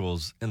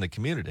individuals in the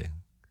community.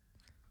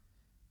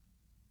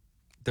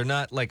 They're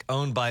not like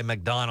owned by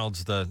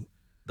McDonald's, the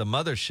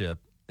mothership.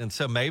 And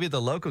so maybe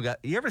the local guy,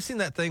 you ever seen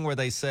that thing where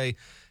they say,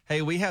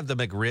 hey, we have the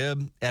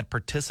McRib at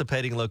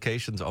participating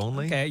locations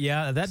only? Okay,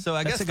 yeah. So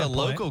I guess the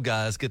local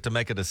guys get to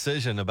make a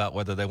decision about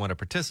whether they want to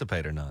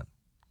participate or not.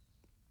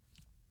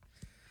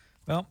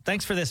 Well,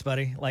 thanks for this,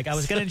 buddy. Like, I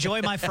was going to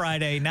enjoy my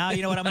Friday. Now,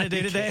 you know what I'm going to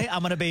do today?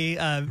 I'm going to be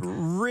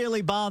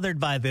really bothered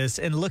by this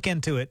and look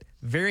into it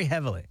very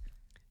heavily.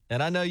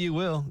 And I know you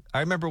will.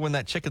 I remember when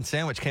that chicken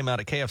sandwich came out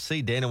at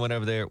KFC, Dana went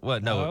over there.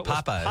 What? No,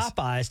 Popeyes.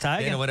 Popeyes,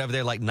 Ty. Dana went over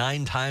there like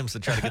 9 times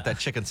to try to get that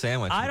chicken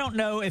sandwich. I don't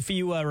know if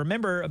you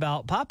remember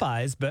about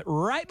Popeyes, but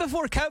right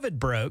before COVID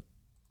broke,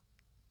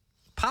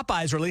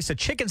 Popeyes released a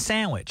chicken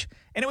sandwich.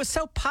 And it was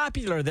so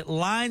popular that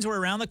lines were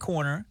around the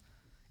corner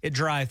at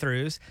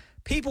drive-thrus.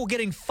 People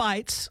getting in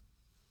fights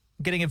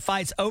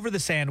over the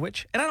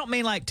sandwich. And I don't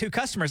mean like 2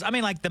 customers. I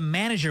mean like the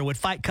manager would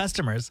fight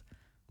customers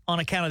on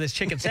account of this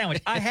chicken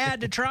sandwich. I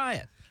had to try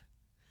it.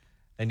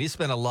 And you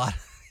spent a lot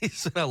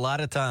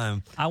of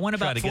time. I went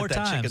about trying to 4 get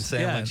that times. chicken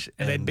sandwich. Yeah.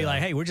 And they'd be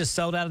like, hey, we're just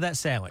sold out of that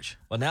sandwich.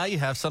 Well, now you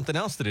have something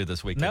else to do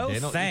this weekend. No,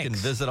 Daniel. thanks. You can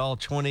visit all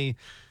 20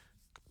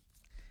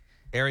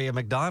 area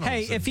McDonald's.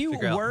 Hey, if you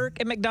work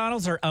at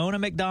McDonald's or own a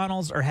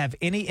McDonald's or have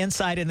any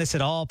insight in this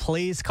at all,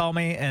 please call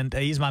me and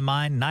use my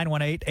mind,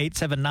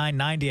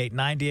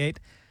 918-879-9898.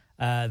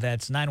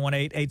 That's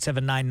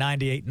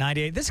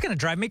 918-879-9898. This is going to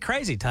drive me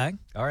crazy, Ty.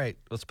 All right,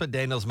 let's put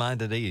Daniel's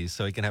mind at ease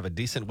so he can have a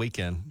decent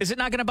weekend. Is it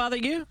not going to bother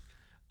you?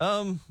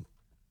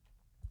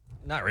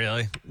 Not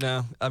really.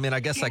 No. I mean, I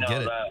guess I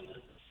get it.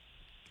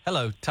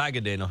 Hello, Tige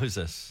and Daniel. Who's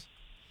this?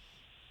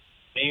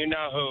 You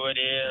know who it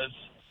is.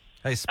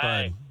 Hey, Spud.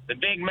 Hey, the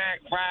Big Mac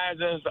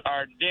prizes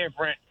are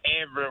different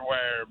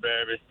everywhere,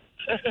 baby.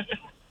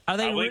 Are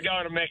they? We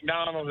go to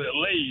McDonald's at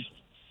least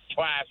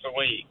twice a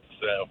week.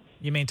 So.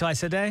 You mean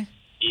twice a day?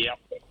 Yep.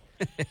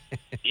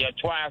 Yeah,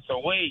 twice a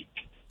week.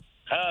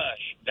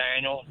 Hush,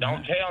 Daniel.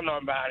 Don't tell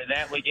nobody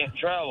that. We get in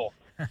trouble.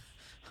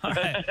 All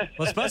right.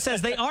 Well, Spud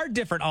says they are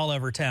different all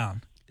over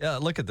town. Yeah,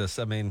 look at this.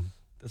 I mean,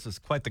 this is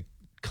quite the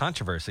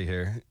controversy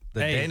here.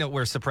 Hey. Daniel,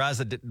 we're surprised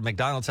that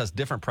McDonald's has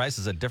different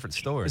prices at different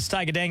stores. It's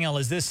Tige Daniel.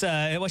 Is this,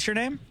 what's your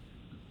name?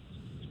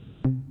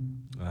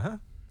 Uh-huh.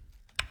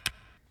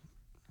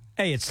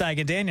 Hey, it's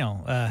Tige Daniel.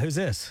 Who's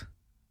this?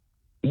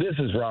 This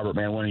is Robert,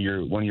 man, one of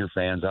your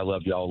fans. I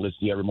love y'all. Listen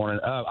to you every morning.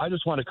 I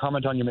just want to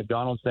comment on your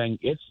McDonald's thing.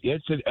 It's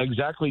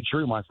exactly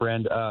true, my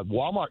friend.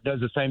 Walmart does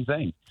the same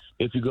thing.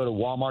 If you go to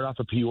Walmart off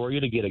of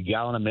Peoria to get a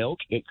gallon of milk,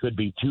 it could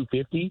be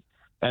 $2.50,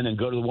 and then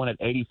go to the one at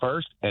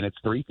 81st, and it's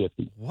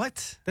 $3.50.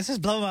 What? This is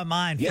blowing my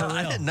mind. Yeah, for real.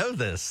 I didn't know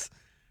this.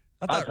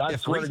 I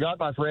swear to God,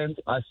 my friend,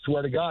 I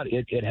swear to God,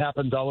 it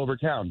happens all over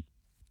town.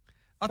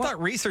 I thought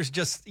Reese's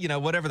just,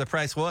 whatever the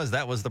price was,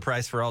 that was the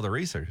price for all the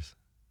Reese's.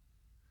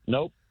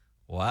 Nope.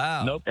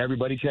 Wow. Nope.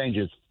 Everybody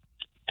changes.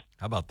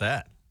 How about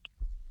that?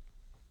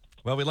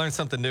 Well, we learned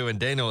something new, and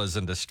Daniel is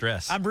in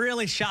distress. I'm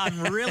really shocked.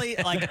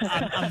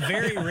 I'm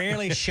very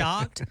rarely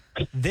shocked.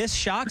 This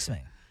shocks me.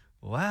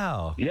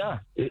 Wow. Yeah.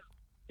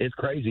 It's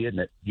crazy, isn't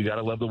it? You got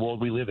to love the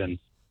world we live in.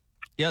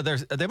 Yeah,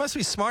 they must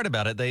be smart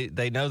about it.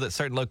 They know that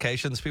certain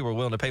locations, people are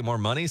willing to pay more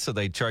money, so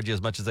they charge you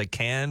as much as they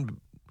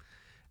can.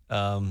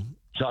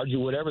 Charge you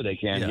whatever they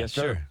can. Yeah, yes,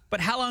 sir. sure.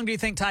 But how long do you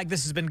think, Tige,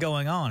 this has been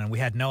going on, and we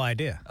had no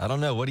idea? I don't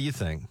know. What do you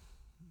think?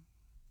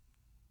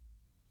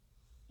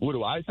 What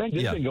do I think?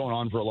 This has been going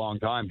on for a long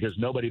time because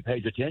nobody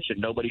pays attention.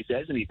 Nobody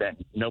says anything.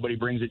 Nobody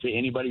brings it to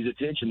anybody's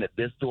attention that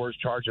this store is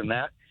charging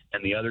that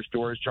and the other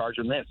store is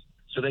charging this.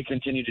 So they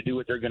continue to do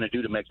what they're going to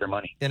do to make their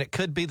money. And it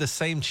could be the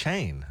same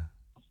chain.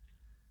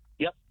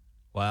 Yep.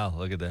 Wow,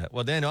 look at that.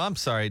 Well, Daniel, I'm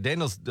sorry.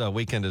 Daniel's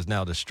weekend is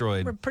now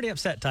destroyed. We're pretty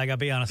upset, Tige. I'll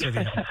be honest with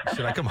you.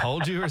 Should I come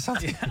hold you or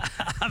something?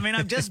 I mean,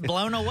 I'm just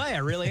blown away. I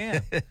really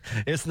am.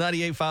 It's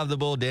 98.5 The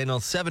Bull, Daniel.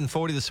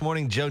 7:40 this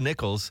morning, Joe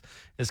Nichols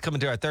is coming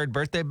to our 3rd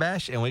birthday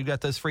bash, and we've got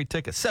those free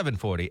tickets,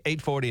 7:40,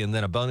 8:40, and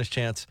then a bonus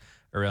chance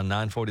around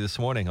 9:40 this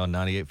morning on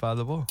 98.5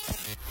 The Bull.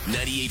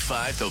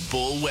 98.5 The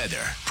Bull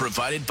weather,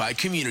 provided by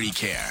Community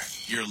Care,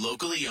 your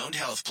locally owned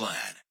health plan.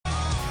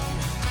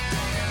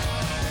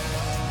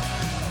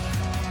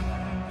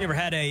 You ever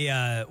had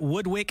a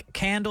woodwick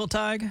candle,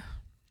 Tige?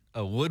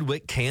 A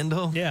woodwick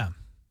candle? Yeah.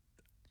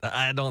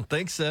 I don't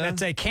think so.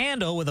 It's a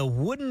candle with a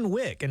wooden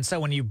wick, and so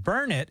when you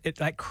burn it, it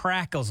like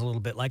crackles a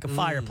little bit like a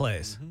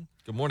fireplace.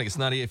 Good morning. It's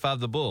 98.5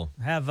 The Bull.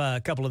 Have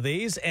a couple of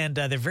these, and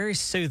they're very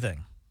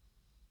soothing.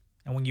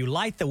 And when you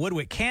light the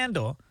woodwick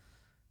candle,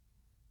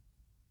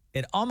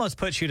 it almost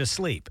puts you to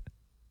sleep.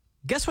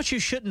 Guess what you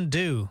shouldn't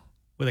do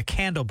with a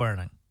candle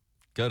burning?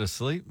 Go to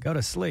sleep? Go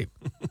to sleep.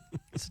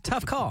 It's a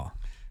tough call.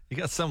 You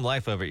got some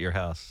life over at your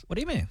house. What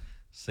do you mean?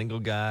 Single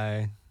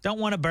guy. Don't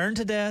want to burn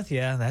to death?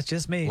 Yeah, that's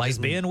just me. Lighting,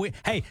 just being weird.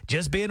 Hey,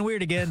 just being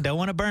weird again. Don't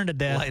want to burn to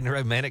death. Lighting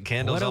romantic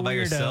candles all by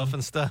yourself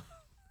and stuff.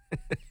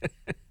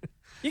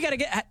 You got to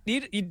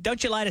get...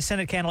 don't you light a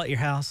scented candle at your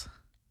house?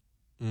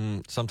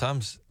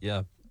 Sometimes,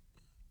 yeah.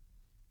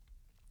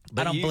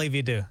 But I don't believe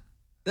you do.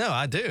 No,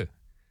 I do.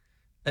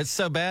 It's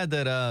so bad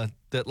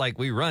that like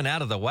we run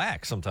out of the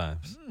wax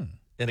sometimes.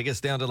 And it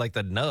gets down to like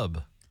the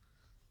nub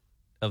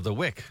of the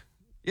wick.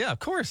 Yeah, of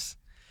course.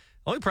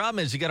 Only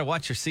problem is you got to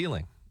watch your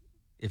ceiling.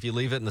 If you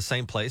leave it in the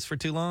same place for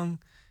too long,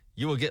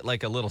 you will get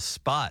like a little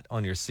spot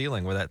on your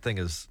ceiling where that thing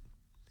is,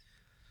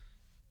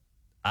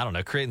 I don't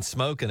know, creating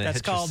smoke and it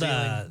hits your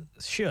ceiling.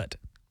 Soot.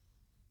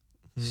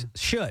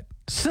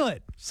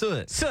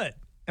 Soot.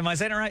 Am I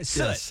saying it right?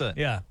 Soot. Yeah, soot.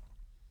 Yeah.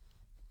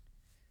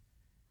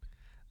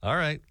 All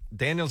right.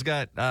 Daniel's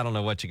got, I don't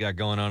know what you got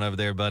going on over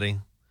there, buddy.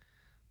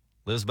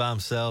 Lives by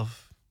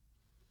himself.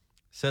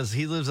 Says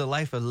he lives a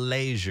life of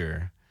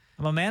leisure.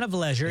 I'm a man of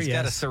leisure, He's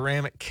yes. got a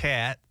ceramic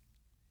cat,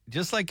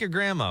 just like your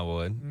grandma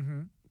would.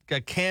 Mm-hmm.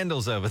 Got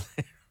candles over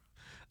there.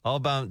 All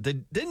by,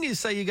 didn't you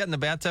say you got in the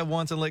bathtub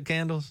once and lit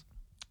candles?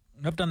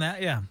 I've done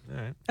that, yeah.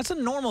 All right. That's a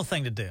normal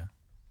thing to do.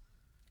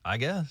 I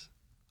guess.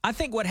 I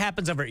think what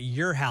happens over at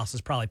your house is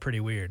probably pretty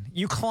weird.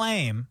 You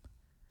claim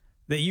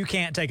that you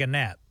can't take a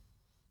nap.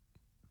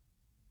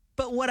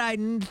 But what I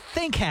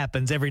think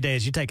happens every day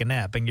is you take a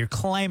nap and you're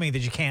claiming that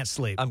you can't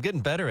sleep. I'm getting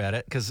better at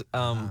it because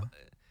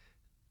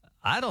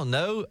I don't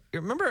know.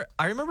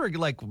 I remember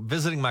like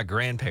visiting my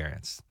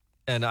grandparents,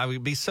 and I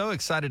would be so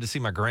excited to see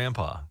my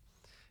grandpa.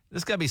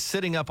 This guy be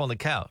sitting up on the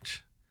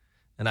couch,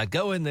 and I'd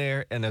go in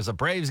there, and there's a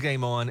Braves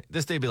game on.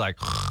 This dude'd be like,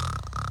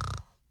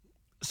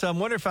 so I'm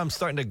wondering if I'm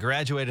starting to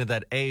graduate into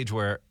that age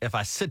where if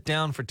I sit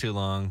down for too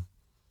long,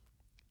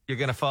 you're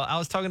going to fall. I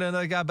was talking to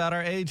another guy about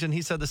our age, and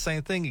he said the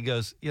same thing. He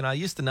goes, I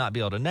used to not be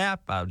able to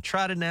nap. I would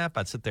try to nap.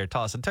 I'd sit there,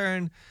 toss and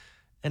turn.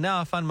 And now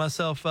I find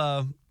myself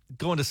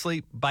going to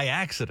sleep by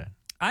accident.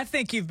 I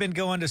think you've been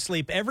going to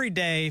sleep every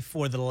day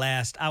for the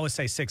last, I would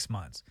say, 6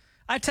 months.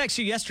 I texted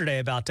you yesterday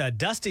about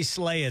Dusty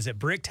Slay is at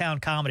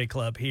Bricktown Comedy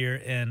Club here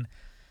in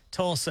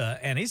Tulsa,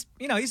 and he's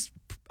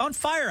on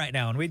fire right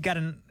now. And we'd got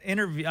an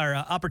interview or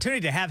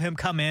opportunity to have him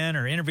come in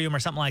or interview him or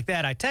something like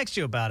that. I text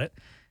you about it,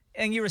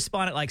 and you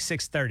respond at like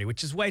 6:30,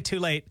 which is way too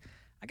late.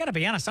 I got to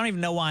be honest, I don't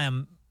even know why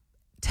I'm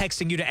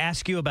texting you to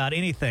ask you about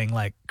anything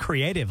like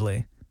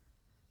creatively.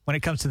 When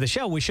it comes to the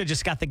show, we should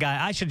just got the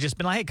guy. I should just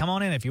been like, hey, come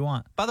on in if you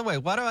want. By the way,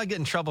 why do I get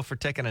in trouble for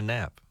taking a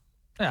nap?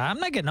 Yeah, I'm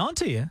not getting on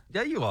to you.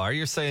 Yeah, you are.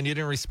 You're saying you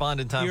didn't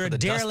respond in time for the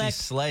Dusty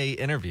Slay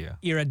interview.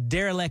 You're a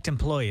derelict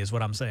employee is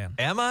what I'm saying.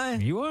 Am I?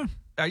 You are.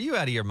 Are you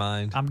out of your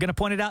mind? I'm going to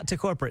point it out to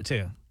corporate,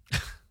 too.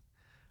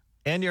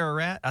 And you're a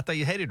rat? I thought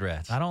you hated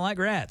rats. I don't like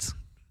rats.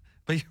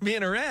 But you're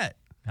being a rat.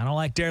 I don't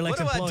like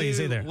derelict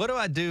employees either. What do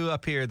I do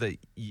up here that,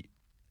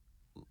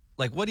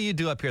 what do you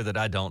do up here that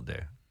I don't do?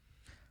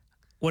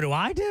 What do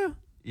I do?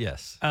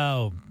 Yes.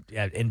 Oh,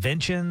 yeah,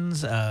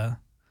 inventions,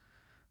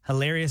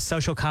 hilarious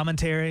social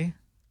commentary.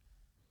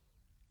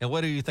 And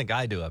what do you think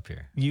I do up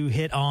here? You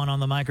hit on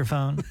the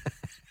microphone.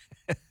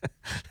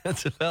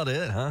 That's about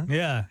it, huh?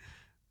 Yeah.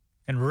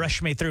 And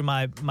rush me through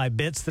my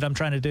bits that I'm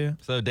trying to do.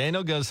 So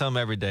Daniel goes home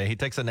every day. He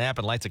takes a nap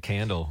and lights a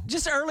candle.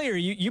 Just earlier,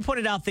 you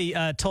pointed out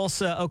the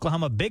Tulsa,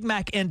 Oklahoma Big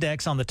Mac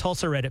Index on the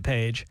Tulsa Reddit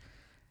page.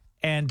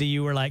 And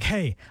you were like,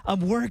 hey,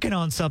 I'm working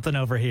on something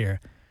over here.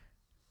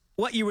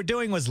 What you were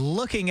doing was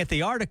looking at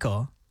the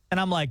article. And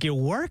I'm like, you're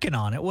working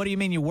on it? What do you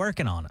mean you're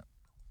working on it?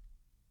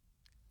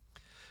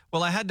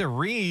 Well, I had to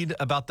read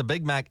about the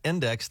Big Mac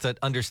Index to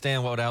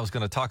understand what I was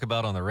going to talk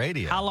about on the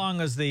radio. How long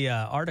was the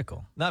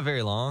article? Not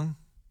very long.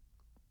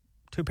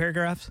 2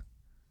 paragraphs?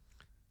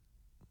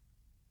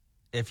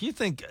 If you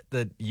think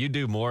that you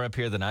do more up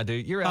here than I do,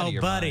 you're out of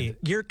your mind.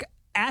 Oh, buddy.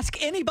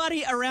 Ask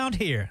anybody around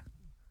here.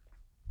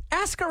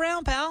 Ask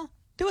around, pal.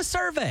 Do a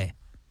survey.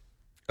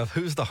 Of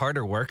who's the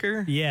harder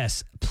worker?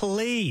 Yes.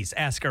 Please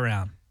ask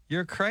around.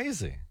 You're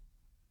crazy.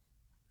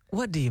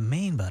 What do you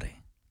mean, buddy?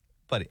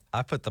 Buddy,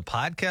 I put the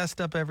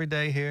podcast up every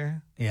day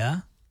here.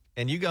 Yeah?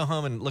 And you go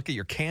home and look at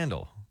your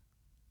candle.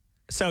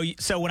 So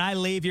when I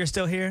leave, you're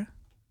still here?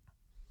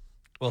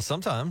 Well,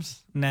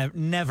 sometimes.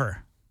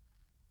 Never.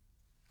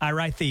 I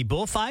write the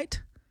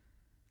bullfight.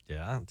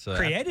 Yeah. So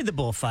created the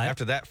bullfight.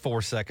 After that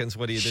 4 seconds,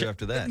 what do you do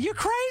after that? You're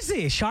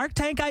crazy. Shark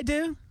Tank I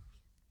do.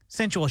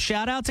 Sensual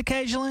shout-outs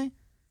occasionally.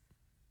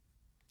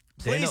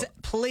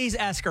 Please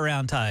ask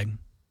around, Tige.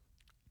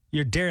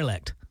 You're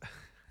derelict.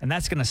 And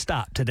that's going to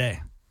stop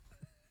today.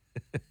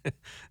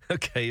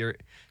 Okay, you're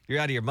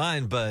out of your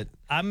mind, but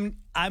I'm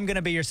going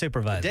to be your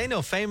supervisor.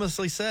 Daniel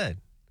famously said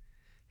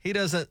he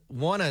doesn't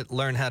want to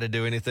learn how to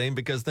do anything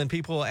because then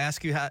people will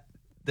ask you how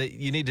that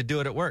you need to do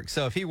it at work.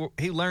 So if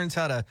he learns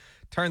how to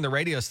turn the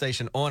radio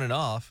station on and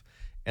off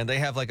and they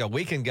have like a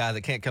weekend guy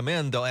that can't come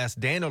in, they'll ask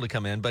Daniel to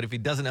come in. But if he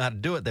doesn't know how to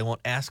do it, they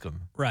won't ask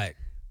him. Right.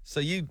 So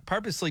you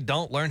purposely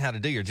don't learn how to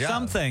do your job.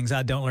 Some things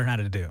I don't learn how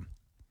to do.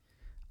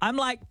 I'm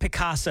like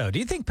Picasso. Do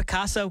you think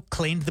Picasso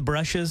cleaned the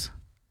brushes?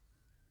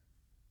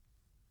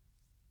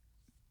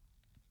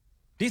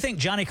 Do you think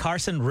Johnny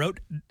Carson wrote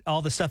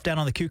all the stuff down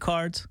on the cue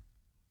cards?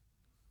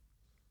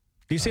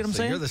 Do you see what I'm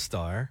saying? You're the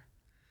star.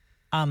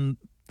 I'm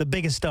the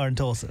biggest star in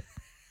Tulsa.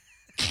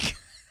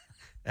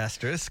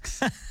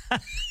 Asterisks.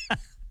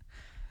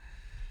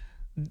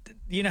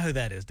 You know who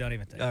that is. Don't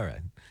even think. All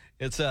right.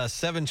 It's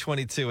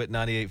 7:22 at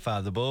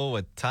 98.5 The Bull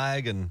with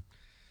Tige and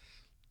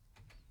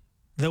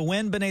the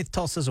wind beneath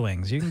Tulsa's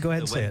wings. You can go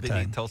ahead and say it, the Tige.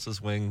 wind beneath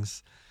Tulsa's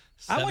wings.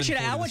 I want you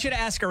to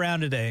ask around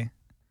today.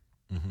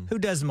 Who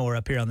does more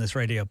up here on this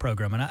radio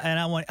program? And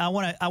I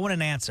want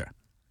an answer.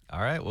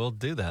 All right, we'll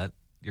do that.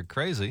 You're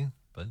crazy,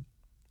 but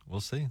we'll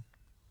see.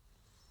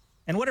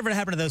 And whatever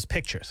happened to those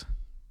pictures?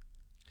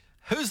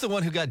 Who's the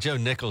one who got Joe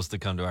Nichols to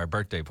come to our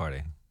birthday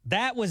party?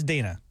 That was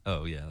Dina.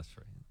 Oh, yeah, that's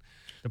right.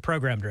 The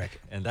program director.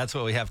 And that's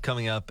what we have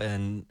coming up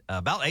in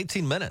about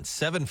 18 minutes,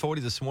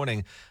 7:40 this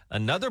morning.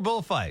 Another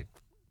bullfight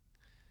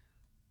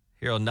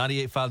here on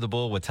 98.5 The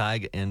Bull with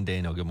Tige and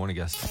Daniel. Good morning,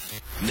 guys.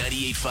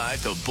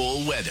 98.5 The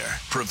Bull weather,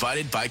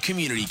 provided by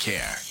Community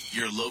Care,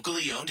 your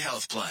locally owned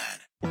health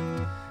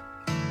plan.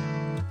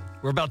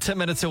 We're about 10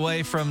 minutes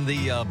away from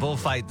the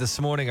bullfight this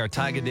morning, our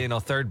Tige and Daniel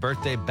third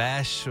birthday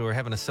bash. We're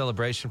having a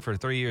celebration for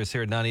 3 years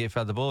here at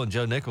 98.5 The Bull, and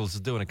Joe Nichols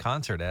is doing a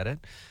concert at it.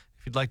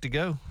 If you'd like to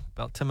go,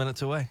 about 10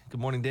 minutes away. Good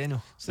morning,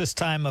 Daniel. It's this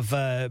time of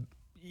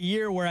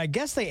year where I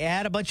guess they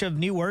add a bunch of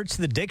new words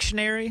to the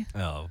dictionary.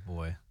 Oh,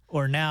 boy.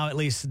 Or now at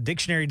least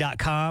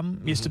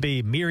dictionary.com. Used to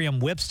be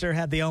Merriam-Webster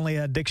had the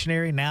only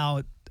dictionary.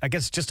 Now I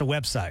guess it's just a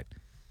website.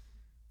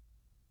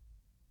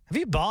 Have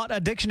you bought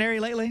a dictionary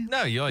lately?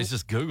 No, you always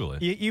just Google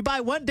it. You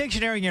buy one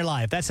dictionary in your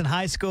life. That's in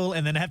high school,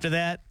 and then after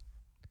that,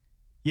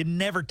 you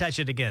never touch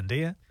it again, do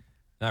you?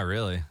 Not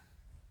really.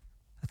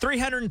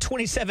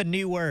 327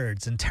 new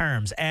words and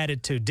terms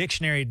added to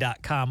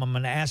dictionary.com. I'm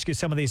going to ask you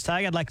some of these,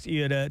 Tige. I'd like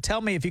you to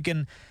tell me if you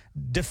can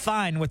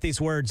define what these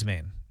words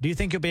mean. Do you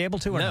think you'll be able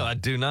to or No, not? I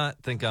do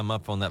not think I'm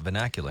up on that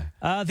vernacular.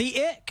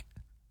 The ick.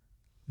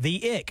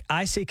 The ick.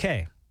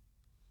 I-C-K.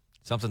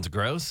 Something's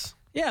gross?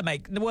 Yeah,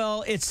 mate.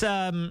 Well, it's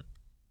in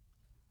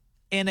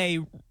a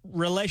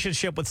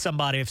relationship with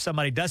somebody. If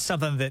somebody does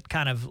something that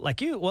kind of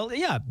like you, well,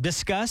 yeah,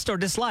 disgust or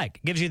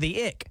dislike gives you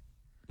the ick.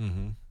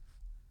 Mm-hmm.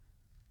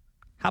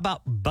 How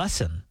about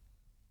bussin'?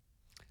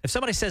 If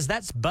somebody says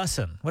that's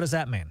bussin', what does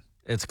that mean?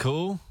 It's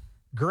cool.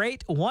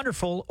 Great,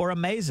 wonderful, or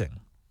amazing.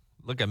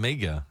 Look at me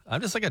go.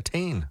 I'm just like a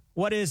teen.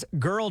 What is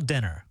girl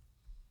dinner?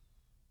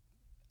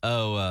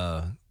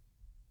 Oh,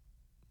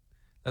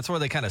 that's where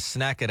they kind of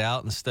snack it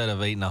out instead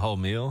of eating a whole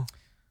meal?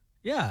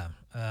 Yeah.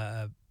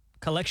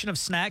 Collection of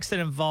snacks that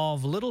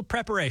involve little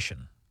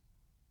preparation.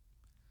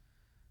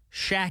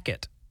 Shack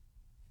it.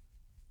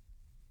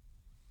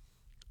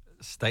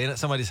 Staying at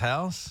somebody's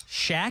house?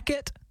 Shack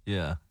it?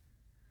 Yeah.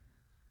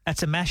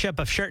 That's a mashup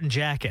of shirt and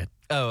jacket.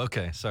 Oh,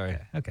 okay. Sorry.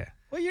 Okay.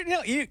 Well,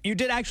 you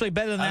did actually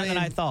better than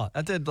I thought.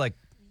 I did like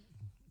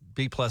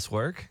B+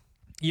 work.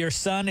 Your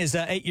son is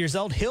 8 years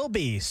old. He'll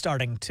be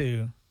starting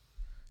to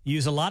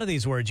use a lot of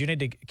these words. You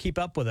need to keep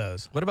up with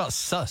those. What about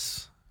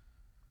sus?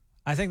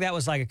 I think that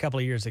was like a couple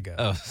of years ago.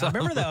 Oh, I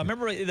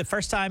remember the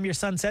first time your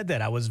son said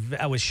that. I was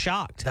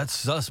shocked. That's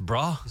sus,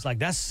 brah. He's like,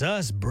 that's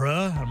sus,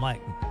 bruh. I'm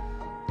like,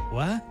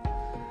 what?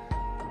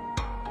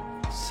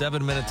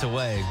 7 minutes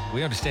away.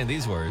 We understand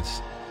these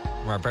words.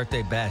 From our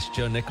birthday bash,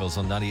 Joe Nichols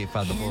on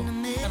 98.5 The Bull.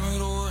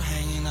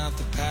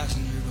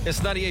 It's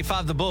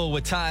 98.5 The Bull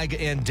with Tige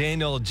and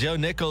Daniel. Joe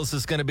Nichols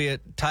is going to be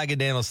at Tige and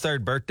Daniel's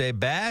third birthday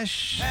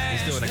bash.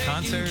 He's doing a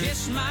concert.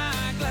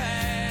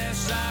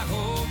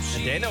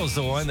 And Daniel's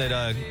the one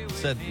that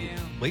said,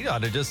 we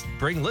ought to just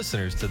bring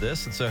listeners to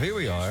this. And so here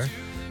we are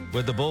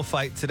with the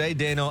bullfight today.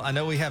 Daniel, I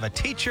know we have a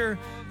teacher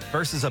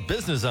versus a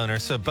business owner,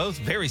 so both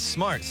very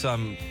smart. So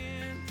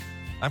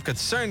I'm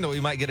concerned that we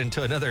might get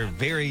into another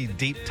very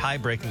deep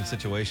tie-breaking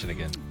situation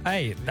again.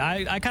 Hey,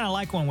 I kind of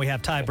like when we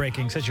have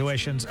tie-breaking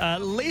situations.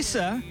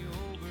 Lisa,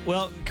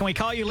 well, can we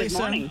call you Lisa?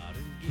 Good morning.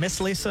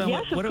 Miss Lisa?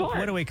 Yes, of course.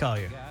 What do we call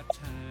you?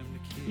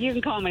 You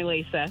can call me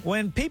Lisa.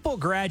 When people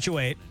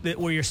graduate, that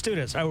were your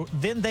students, are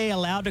then they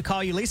allowed to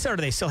call you Lisa, or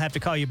do they still have to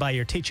call you by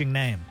your teaching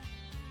name?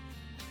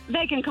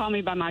 They can call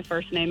me by my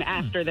first name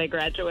after they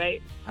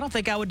graduate. I don't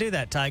think I would do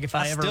that, Tige, if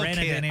I ever ran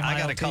into any of my I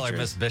got to old call her teachers.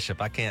 Miss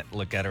Bishop. I can't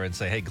look at her and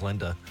say, hey,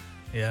 Glenda.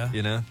 Yeah.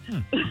 You know?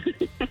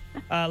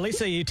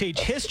 Lisa, you teach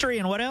history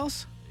and what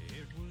else?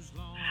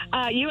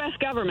 U.S.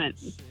 government.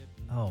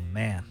 Oh,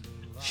 man.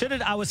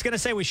 I was going to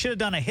say we should have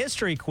done a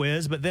history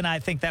quiz, but then I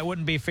think that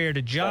wouldn't be fair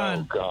to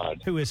John,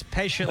 who is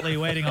patiently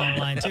waiting on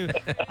line 2.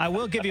 I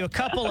will give you a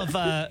couple of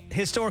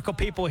historical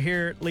people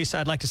here. Lisa,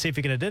 I'd like to see if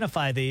you can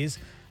identify these.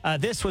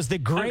 This was the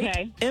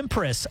great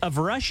Empress of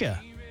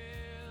Russia.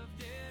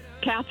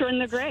 Catherine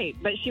the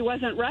Great, but she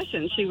wasn't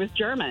Russian. She was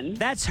German.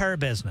 That's her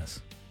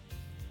business.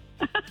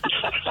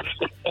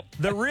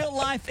 The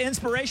real-life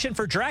inspiration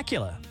for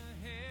Dracula.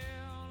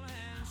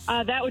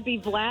 That would be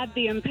Vlad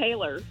the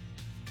Impaler.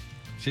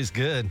 She's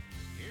good.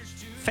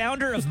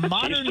 Founder of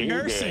Modern too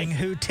Nursing, good.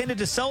 who tended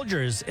to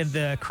soldiers in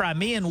the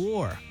Crimean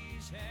War.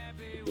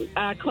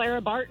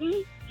 Clara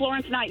Barton,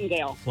 Florence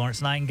Nightingale.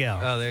 Florence Nightingale.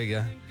 Oh, there you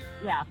go.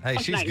 Yeah. Hey,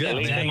 she's good, Nightingale.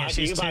 man. Dang it,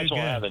 she's you too might as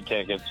well have good. the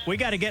tickets. We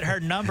got to get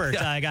her number,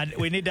 Tig.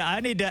 I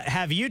need to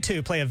have you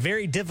two play a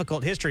very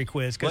difficult history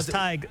quiz because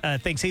Tig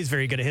thinks he's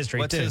very good at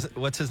history too.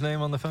 What's his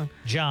name on the phone?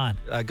 John.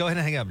 Go ahead and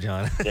hang up,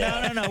 John.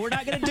 No. We're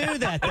not going to do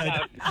that,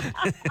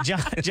 though.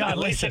 John,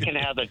 Lisa listen. can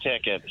have the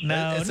tickets.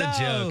 No, It's a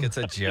joke. It's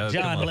a joke.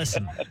 Come John, on.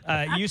 listen.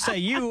 You say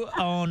you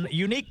own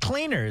Unique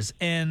Cleaners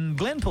in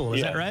Glenpool.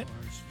 Is that right?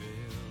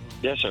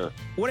 Yes, sir.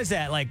 What is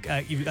that? Like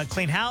you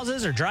clean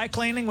houses or dry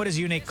cleaning? What is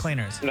Unique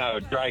Cleaners? No,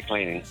 dry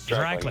cleaning.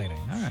 Dry cleaning.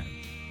 All right.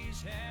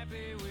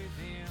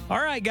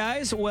 All right,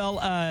 guys.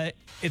 Well,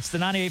 it's the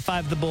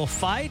 98.5 The Bull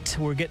Fight.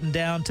 We're getting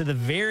down to the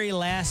very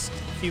last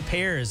few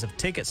pairs of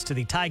tickets to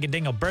the Tige and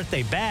Daniel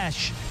Birthday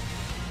Bash.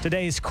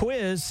 Today's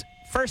quiz,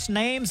 first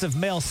names of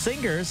male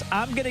singers.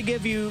 I'm going to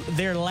give you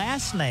their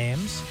last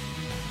names.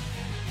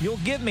 You'll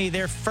give me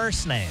their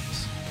first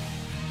names.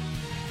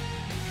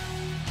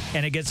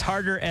 And it gets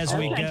harder as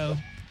we go.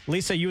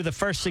 Lisa, you were the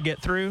first to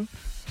get through.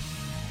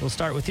 We'll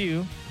start with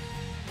you.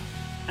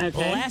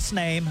 Okay. Last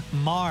name,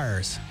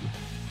 Mars.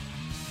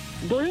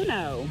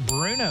 Bruno.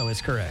 Bruno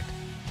is correct.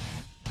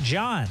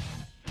 John,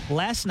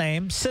 last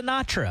name,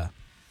 Sinatra.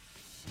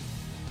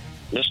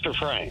 Mr.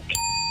 Frank.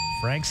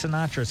 Frank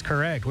Sinatra is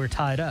correct. We're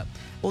tied up.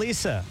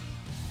 Lisa,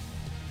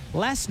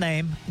 last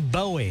name,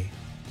 Bowie.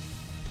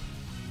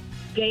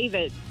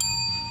 David.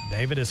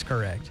 David is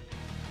correct.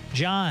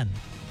 John,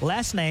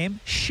 last name,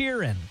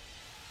 Sheeran.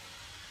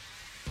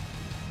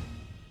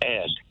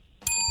 Ed.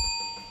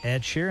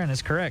 Ed Sheeran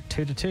is correct.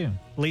 2-2.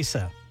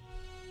 Lisa,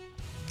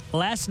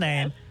 last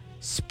name,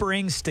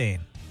 Springsteen.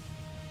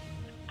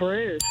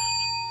 Bruce.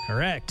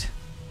 Correct.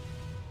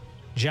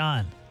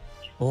 John,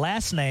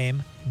 last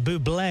name,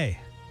 Bublé.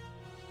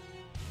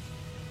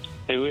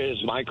 Who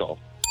is Michael?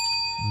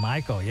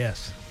 Michael,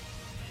 yes.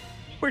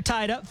 We're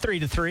tied up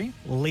 3-3.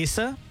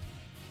 Lisa,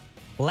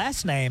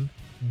 last name,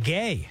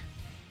 Gay.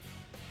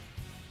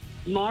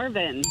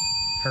 Marvin.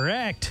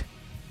 Correct.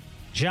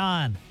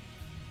 John,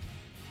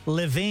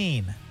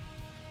 Levine.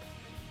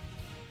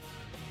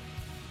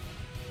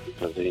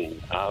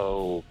 Levine.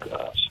 Oh,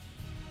 gosh.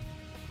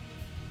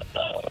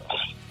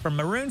 From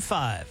Maroon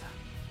 5.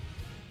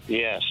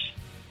 Yes.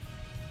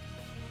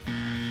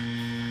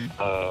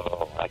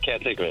 Oh, I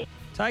can't think of it.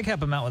 Tig,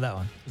 help him out with that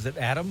one. Is it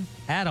Adam?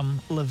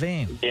 Adam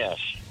Levine. Yes.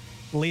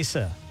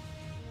 Lisa,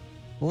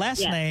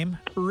 last Yes. name,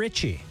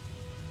 Richie.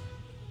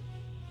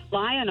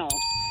 Lionel.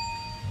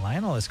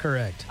 Lionel is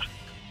correct.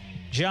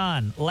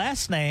 John,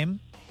 last name,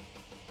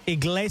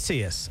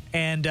 Iglesias.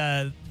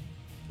 And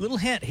little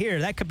hint here,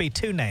 that could be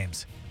two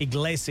names.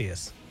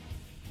 Iglesias.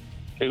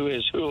 Who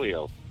is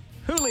Julio?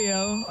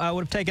 Julio, I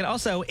would have taken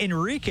also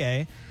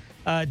Enrique.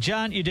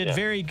 John, you did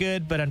very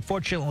good, but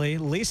unfortunately,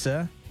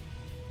 Lisa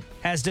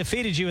has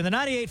defeated you in the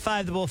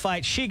 98.5 The Bull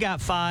Fight. She got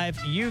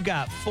 5, you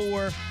got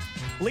 4.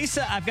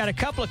 Lisa, I've got a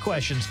couple of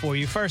questions for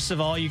you. First of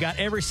all, you got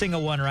every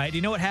single one right. Do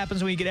you know what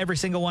happens when you get every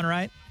single one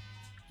right?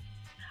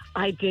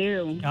 I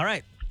do. All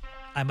right.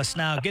 I must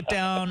now get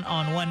down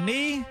on one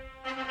knee,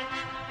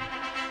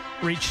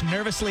 reach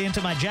nervously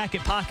into my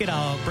jacket pocket.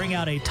 I'll bring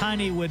out a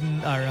tiny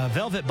wooden or a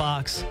velvet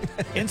box.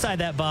 Inside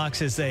that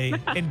box is a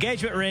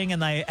engagement ring,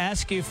 and I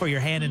ask you for your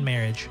hand in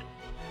marriage.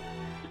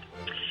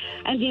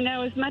 And, you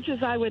know, as much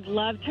as I would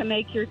love to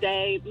make your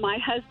day, my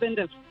husband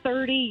of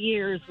 30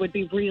 years would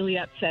be really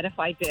upset if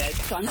I did.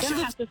 So I'm going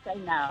to have to say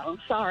no.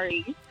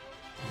 Sorry.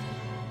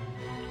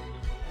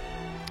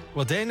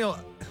 Well, Daniel,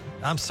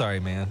 I'm sorry,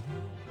 man.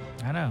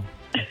 I know.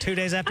 2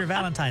 days after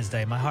Valentine's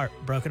Day, my heart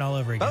broken all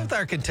over again. Both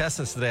our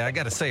contestants today, I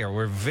got to say,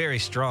 were very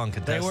strong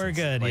contestants. They were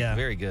good, yeah.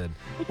 Very good.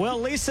 Well,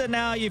 Lisa,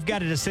 now you've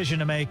got a decision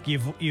to make.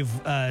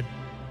 You've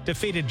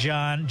defeated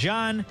John.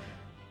 John,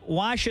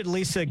 why should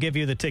Lisa give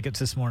you the tickets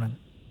this morning?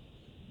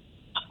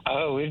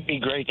 Oh, it'd be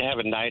great to have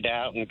a night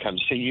out and come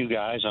see you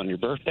guys on your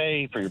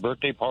birthday, for your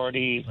birthday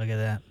party. Look at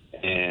that.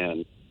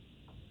 And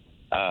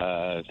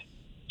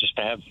just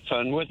to have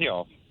fun with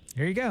y'all.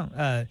 Here you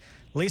go.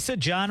 Lisa,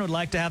 John would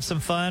like to have some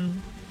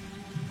fun,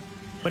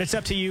 but it's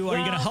up to you. Are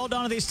you going to hold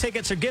on to these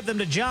tickets or give them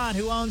to John,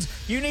 who owns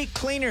Unique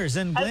Cleaners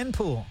in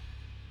Glenpool?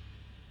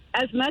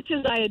 As much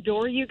as I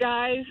adore you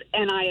guys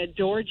and I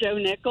adore Joe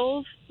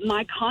Nichols,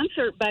 my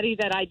concert buddy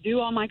that I do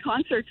all my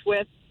concerts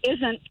with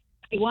isn't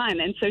one,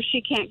 and so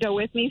she can't go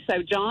with me.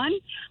 So, John,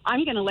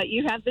 I'm going to let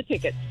you have the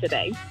tickets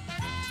today.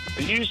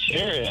 Are you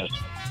serious?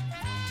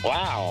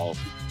 Wow.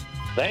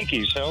 Thank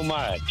you so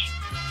much.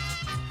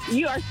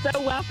 You are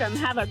so welcome.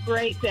 Have a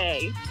great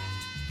day.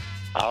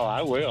 Oh,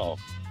 I will.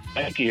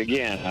 Thank you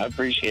again. I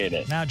appreciate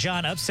it. Now,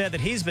 John, upset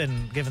that he's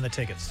been given the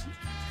tickets.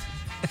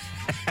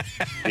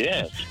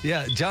 Yes.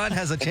 Yeah, John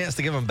has a chance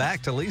to give them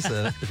back to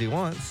Lisa if he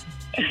wants.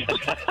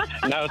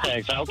 No,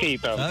 thanks. I'll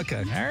keep them. Okay.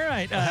 All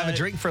right. I'll have a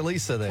drink for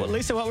Lisa then. Well,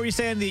 Lisa, what were you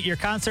saying? That your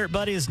concert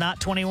buddy is not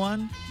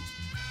 21?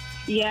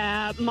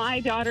 Yeah, my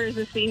daughter is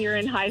a senior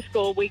in high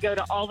school. We go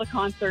to all the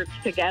concerts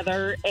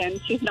together, and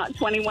she's not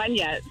 21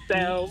 yet.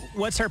 So,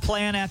 what's her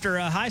plan after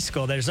high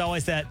school? There's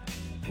always that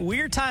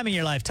weird time in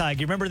your life, Ty.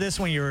 You remember this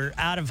when you were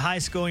out of high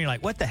school and you're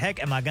like, what the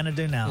heck am I going to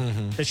do now?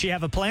 Does she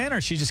have a plan, or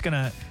is she just going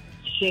to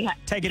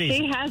take it easy?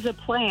 She has a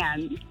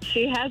plan.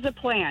 She has a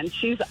plan.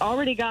 She's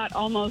already got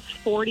almost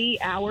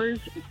 40 hours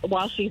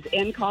while she's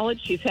in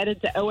college. She's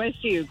headed to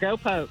OSU. Go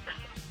Pokes.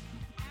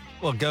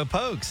 Well, go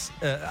Pokes.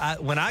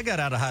 When I got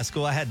out of high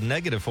school, I had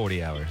negative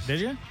 40 hours. Did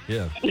you?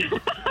 Yeah.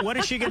 What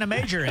is she going to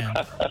major in?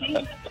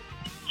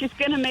 She's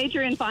going to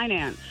major in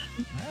finance.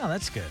 Oh,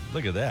 that's good.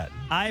 Look at that.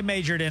 I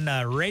majored in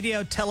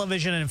radio,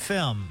 television, and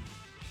film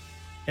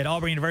at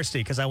Auburn University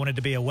because I wanted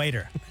to be a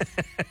waiter.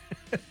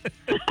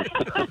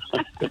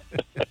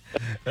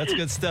 That's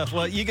good stuff.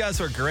 Well, you guys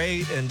were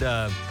great, and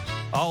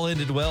all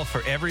ended well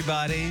for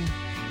everybody.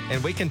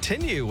 And we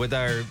continue with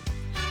our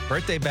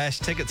birthday bash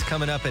tickets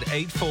coming up at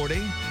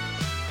 8:40.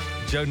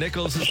 Joe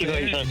Nichols is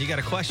there, and you got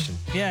a question.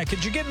 Yeah,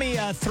 could you give me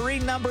 3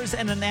 numbers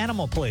and an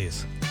animal,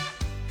 please?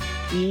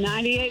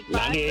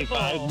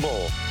 98.5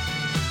 Bull.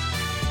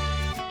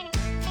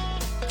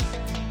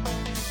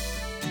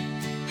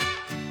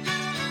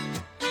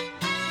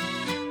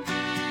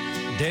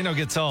 Daniel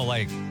gets all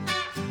like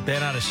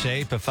bent out of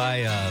shape if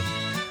I,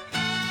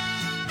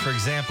 for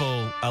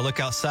example, I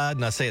look outside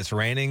and I say it's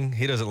raining.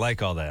 He doesn't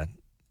like all that.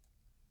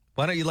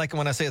 Why don't you like it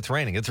when I say it's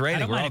raining? It's raining. I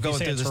don't We're mind all if you going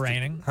say through it's this.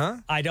 raining. Huh?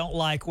 I don't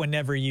like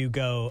whenever you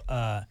go,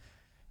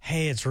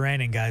 hey, it's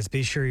raining, guys.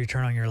 Be sure you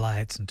turn on your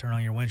lights and turn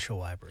on your windshield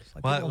wipers.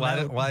 Like, Why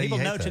do people you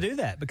hate know to that? do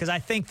that because I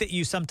think that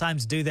you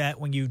sometimes do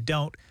that when you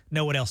don't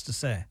know what else to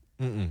say.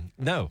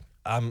 No,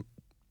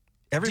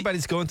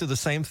 everybody's going through the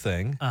same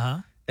thing.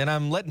 And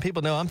I'm letting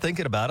people know I'm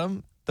thinking about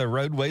them. The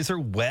roadways are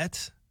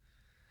wet,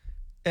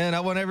 and I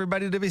want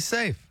everybody to be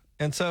safe.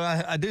 And so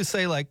I do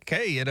say, like,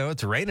 hey, you know,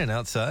 it's raining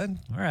outside.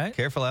 All right.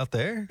 Careful out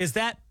there. Is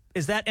that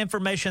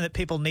information that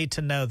people need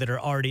to know that are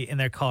already in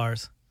their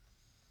cars?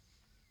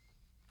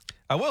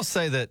 I will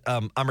say that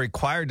I'm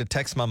required to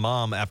text my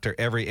mom after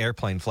every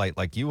airplane flight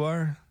like you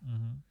are.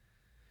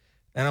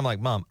 And I'm like,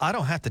 Mom, I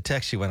don't have to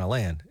text you when I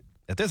land.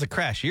 If there's a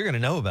crash, you're going to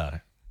know about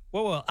it.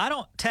 Well, I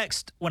don't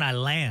text when I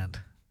land.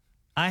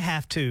 I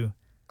have to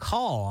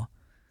call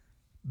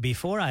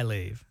before I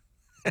leave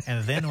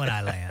and then when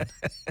I land.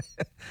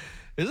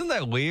 Isn't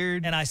that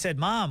weird? And I said,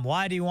 Mom,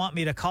 why do you want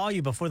me to call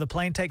you before the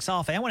plane takes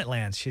off and when it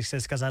lands? She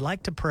says, because I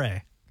like to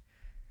pray.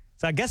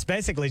 So I guess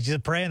basically she's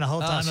just praying the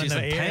whole time She's in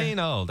the in air. pain.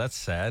 Oh, that's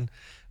sad.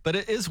 But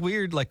it is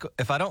weird. Like,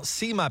 if I don't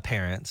see my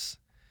parents,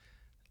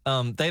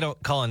 they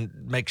don't call and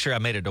make sure I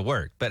made it to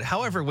work. But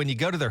however, when you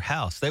go to their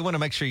house, they want to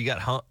make sure you got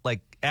home,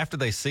 like, after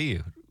they see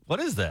you. What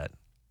is that?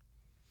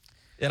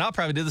 And I'll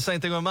probably do the same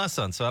thing with my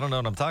son, so I don't know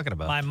what I'm talking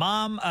about. My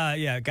mom,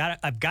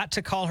 I've got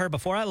to call her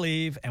before I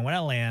leave and when I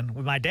land.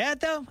 With my dad,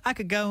 though, I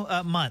could go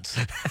months.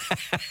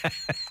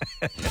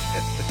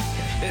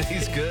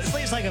 He's good.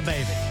 Sleeps like a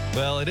baby.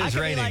 Well, it is I could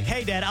raining. be like,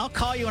 hey, Dad, I'll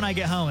call you when I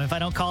get home. If I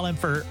don't call him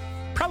for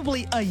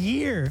probably a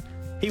year,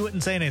 he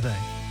wouldn't say anything.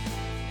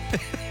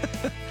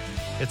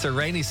 It's a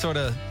rainy sort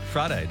of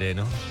Friday,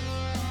 Daniel.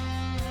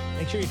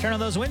 Make sure you turn on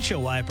those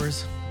windshield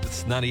wipers.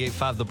 It's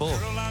 98.5 The Bull.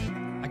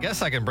 I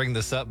guess I can bring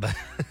this up, but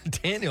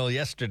Daniel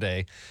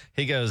yesterday,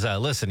 he goes,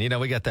 listen, you know,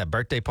 we got that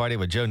birthday party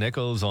with Joe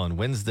Nichols on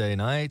Wednesday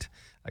night.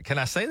 Can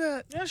I say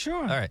that? Yeah,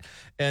 sure. All right.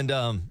 And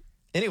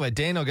anyway,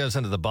 Daniel goes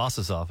into the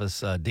boss's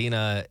office.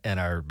 Dina and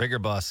our bigger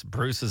boss,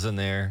 Bruce, is in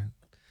there,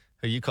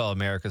 who you call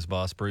America's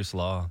boss, Bruce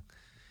Law.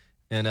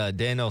 And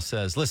Daniel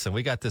says, listen,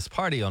 we got this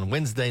party on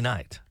Wednesday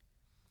night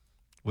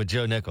with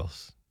Joe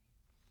Nichols.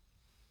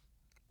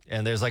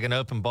 And there's like an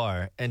open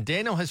bar. And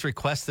Daniel has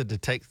requested to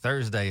take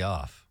Thursday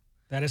off.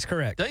 That is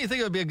correct. Don't you think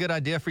it would be a good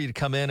idea for you to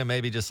come in and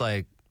maybe just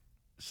like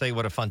say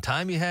what a fun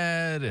time you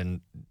had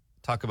and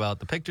talk about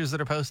the pictures that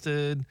are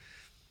posted?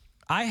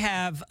 I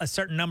have a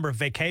certain number of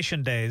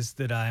vacation days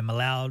that I'm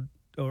allowed,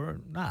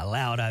 or not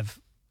allowed, I've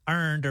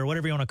earned, or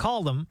whatever you want to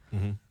call them,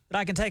 that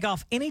I can take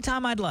off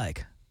anytime I'd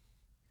like.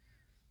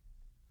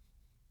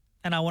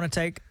 And I want to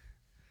take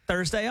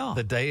Thursday off.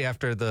 The day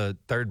after the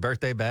third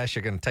birthday bash,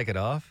 you're going to take it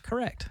off?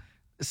 Correct.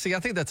 See,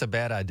 I think that's a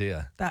bad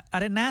idea. I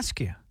didn't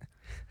ask you.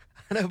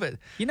 I know, but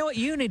you know what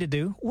you need to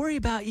do? Worry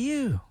about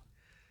you.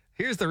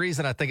 Here's the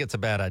reason I think it's a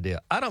bad idea.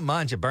 I don't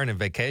mind you burning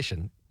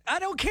vacation. I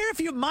don't care if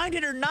you mind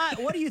it or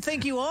not. What do you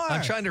think you are?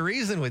 I'm trying to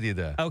reason with you,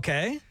 though.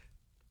 Okay.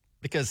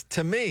 Because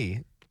to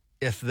me,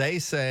 if they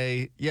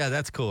say, yeah,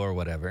 that's cool or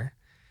whatever,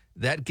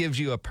 that gives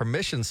you a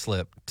permission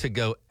slip to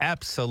go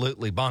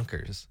absolutely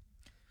bonkers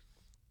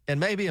and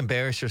maybe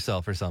embarrass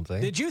yourself or something.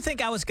 Did you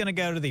think I was going to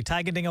go to the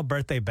Tige and Daniel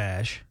birthday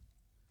bash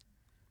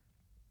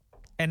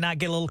and not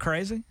get a little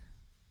crazy?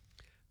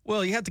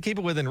 Well, you have to keep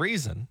it within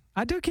reason.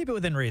 I do keep it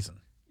within reason.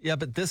 Yeah,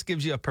 but this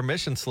gives you a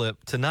permission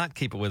slip to not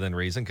keep it within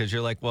reason because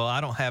you're like, well,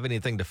 I don't have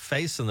anything to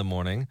face in the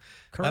morning.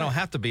 Correct. I don't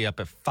have to be up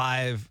at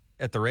 5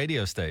 at the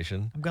radio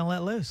station. I'm going to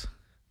let loose.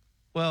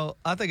 Well,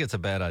 I think it's a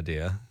bad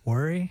idea.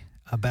 Worry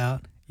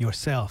about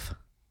yourself.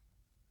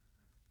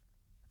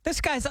 This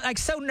guy's like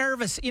so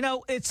nervous. You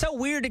know, it's so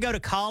weird to go to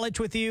college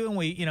with you, and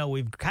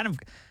we've kind of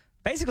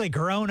basically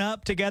grown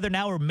up together.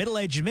 Now we're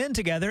middle-aged men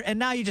together, and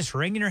now you're just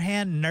wringing your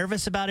hand,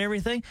 nervous about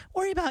everything.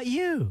 Worry about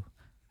you.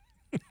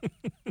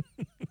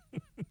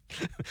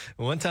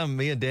 One time,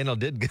 me and Daniel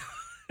did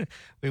go.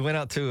 We went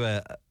out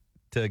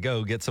to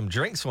go get some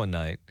drinks one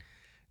night,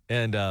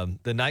 and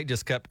the night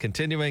just kept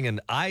continuing. And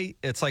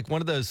it's like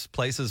one of those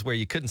places where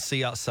you couldn't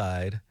see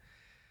outside.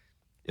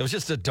 It was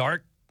just a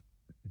dark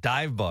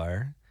dive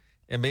bar,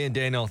 and me and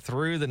Daniel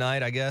through the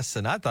night, I guess.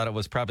 And I thought it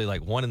was probably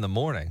like 1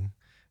 a.m.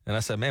 And I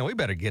said, "Man, we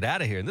better get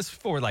out of here." And this is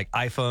before like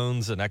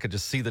iPhones, and I could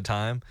just see the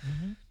time.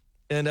 Mm-hmm.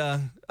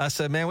 And I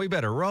said, "Man, we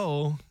better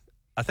roll.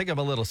 I think I'm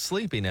a little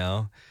sleepy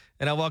now."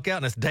 And I walk out,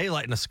 and it's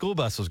daylight, and a school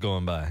bus was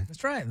going by.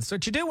 That's right. That's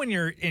what you do when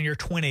you're in your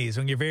 20s,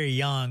 when you're very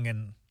young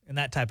and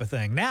that type of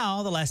thing.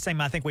 Now, the last time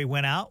I think we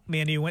went out,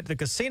 me and you went to the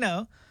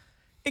casino,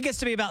 it gets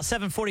to be about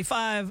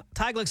 7:45.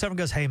 Tig looks over and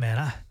goes, "Hey,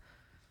 man,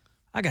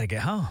 I got to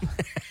get home."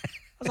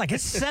 I was like,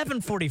 it's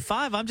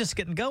 7:45. I'm just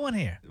getting going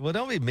here. Well,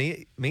 don't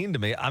be mean to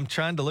me. I'm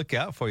trying to look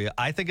out for you.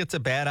 I think it's a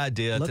bad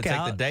idea to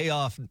take the day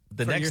off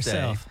the next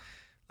yourself. day.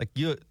 Like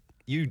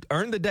you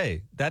earned the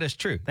day. That is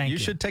true. Thank you. You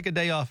should take a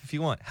day off if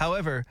you want.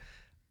 However,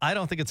 I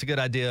don't think it's a good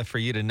idea for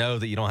you to know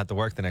that you don't have to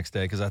work the next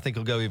day, because I think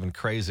you'll go even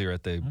crazier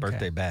at the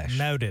birthday bash.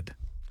 Noted.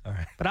 All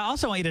right. But I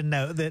also want you to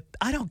know that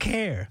I don't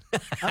care.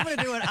 I'm going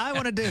to do what I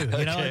want to do. You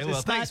know, Okay,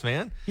 well, thanks,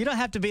 man. You don't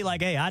have to be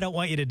like, "Hey, I don't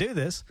want you to do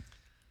this."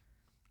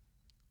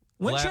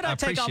 When should I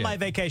take all my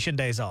vacation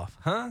days off?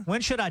 Huh? When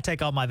should I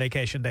take all my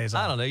vacation days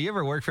off? I don't know. You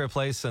ever work for a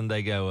place and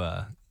they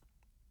go,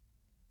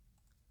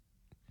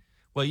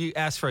 well, you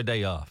ask for a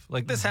day off.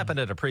 Like this happened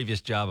at a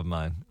previous job of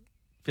mine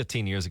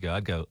 15 years ago.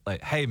 I'd go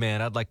like, "Hey,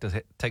 man, I'd like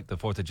to take the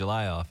 4th of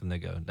July off." And they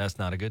go, "That's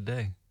not a good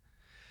day.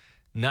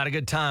 Not a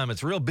good time.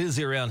 It's real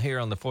busy around here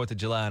on the 4th of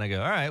July." And I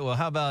go, "All right, well,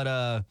 how about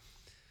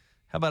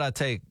I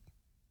take,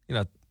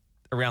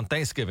 around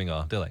Thanksgiving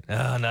off?" They're like,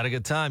 "Oh, not a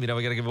good time. We got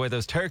to give away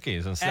those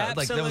turkeys and stuff."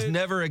 Like that was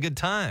never a good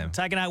time.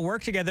 Tig and I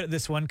worked together at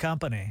this one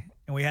company,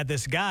 and we had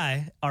this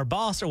guy, our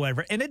boss or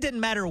whatever, and it didn't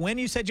matter when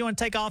you said you want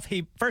to take off.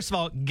 He, first of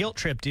all, guilt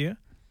tripped you.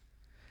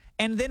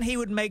 And then he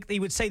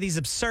would say these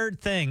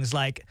absurd things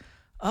like,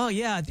 "Oh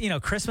yeah,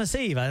 Christmas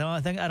Eve. I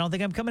don't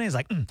think I'm coming in." He's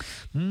like,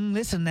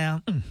 "Listen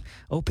now,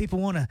 old people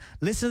want to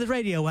listen to the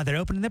radio while they're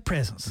opening their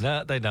presents."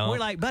 No, they don't. We're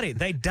like, "Buddy,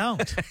 they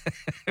don't."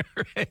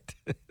 Right.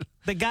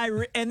 The guy,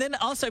 and then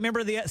also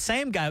remember the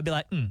same guy would be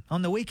like,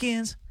 "On the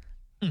weekends,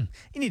 you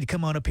need to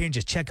come on up here and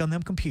just check on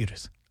them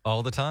computers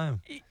all the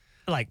time."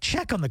 Like,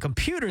 check on the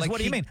computers? What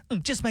do you mean?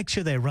 Just make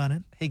sure they're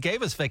running. He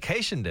gave us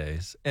vacation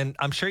days, and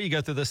I'm sure you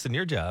go through this in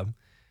your job.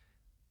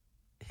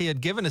 He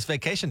had given us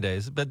vacation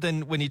days, but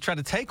then when you try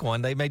to take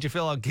one, they made you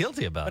feel all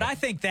guilty about it. But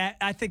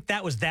I think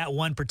that was that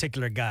one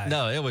particular guy.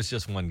 No, it was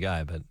just one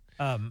guy. But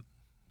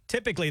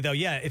typically, though,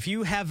 yeah, if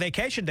you have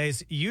vacation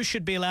days, you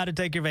should be allowed to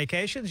take your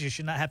vacations. You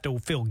should not have to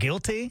feel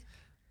guilty.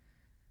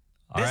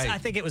 All right. I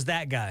think it was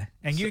that guy,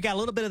 and you got a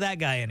little bit of that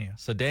guy in you.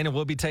 So Dana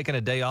will be taking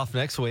a day off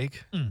next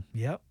week.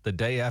 Yep. The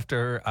day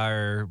after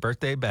our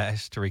birthday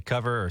bash to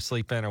recover or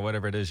sleep in or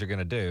whatever it is you're going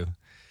to do.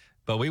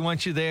 But we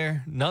want you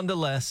there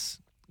nonetheless.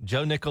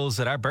 Joe Nichols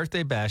at our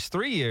birthday bash,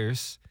 3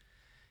 years,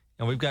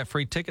 and we've got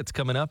free tickets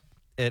coming up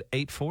at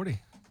 8:40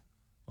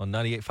 on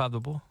 98.5 The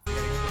Bull.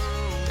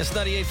 It's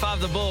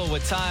 98.5 The Bull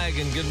with Tig,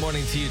 and good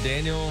morning to you,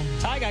 Daniel.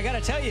 Tig, I got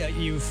to tell you,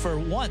 you for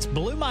once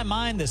blew my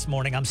mind this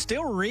morning. I'm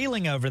still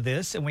reeling over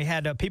this, and we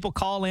had people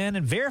call in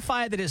and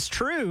verify that it's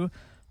true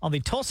on the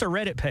Tulsa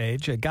Reddit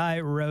page. A guy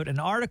wrote an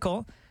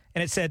article,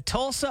 and it said,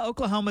 "Tulsa,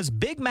 Oklahoma's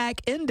Big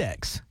Mac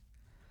Index."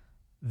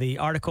 The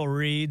article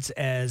reads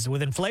as,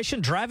 "With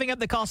inflation driving up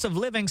the cost of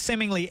living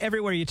seemingly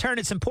everywhere you turn,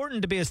 it's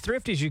important to be as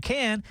thrifty as you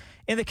can.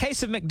 In the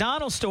case of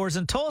McDonald's stores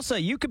in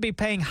Tulsa, you could be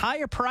paying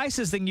higher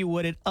prices than you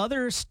would at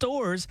other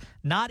stores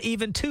not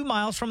even 2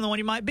 miles from the one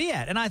you might be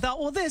at." And I thought,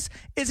 well, this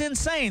is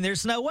insane.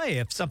 There's no way.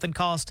 If something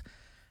cost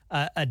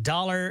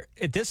 $1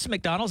 at this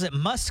McDonald's, it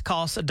must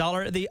cost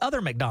 $1 at the other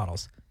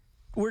McDonald's.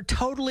 We're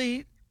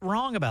totally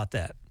wrong about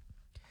that.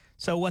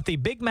 So what the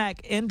Big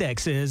Mac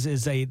Index is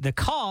the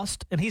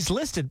cost, and he's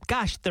listed,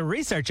 gosh, the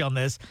research on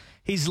this,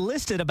 he's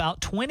listed about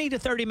 20 to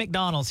 30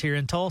 McDonald's here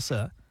in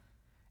Tulsa,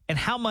 and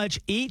how much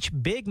each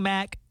Big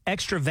Mac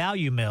extra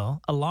value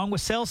meal, along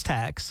with sales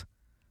tax,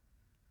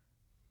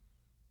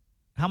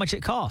 how much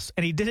it costs.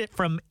 And he did it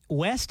from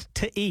west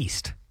to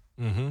east.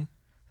 Mm-hmm.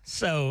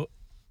 So.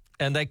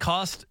 And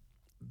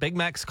Big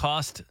Macs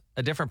cost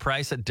a different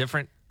price at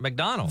different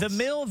McDonald's. The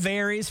meal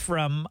varies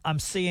from, I'm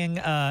seeing,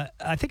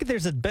 I think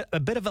there's a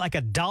bit of like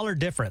 $1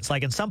 difference.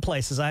 Like in some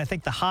places, I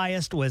think the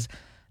highest was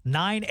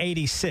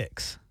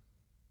 $9.86.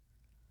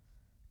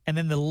 And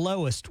then the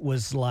lowest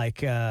was like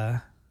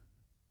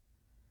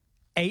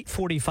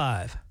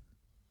 $8.45.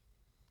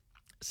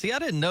 See, I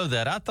didn't know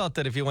that. I thought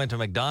that if you went to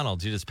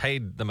McDonald's, you just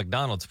paid the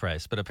McDonald's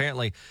price. But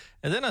apparently,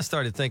 and then I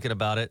started thinking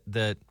about it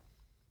that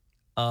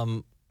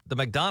the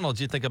McDonald's,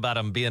 you think about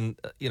them being,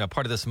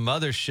 part of this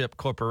mothership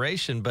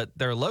corporation, but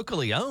they're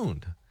locally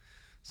owned.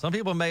 Some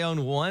people may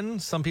own one.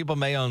 Some people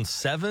may own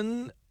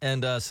 7.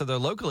 And so they're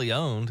locally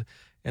owned.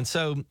 And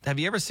so have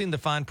you ever seen the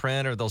fine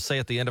print, or they'll say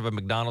at the end of a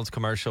McDonald's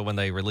commercial when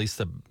they release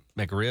the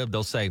McRib,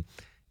 they'll say,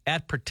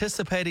 at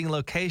participating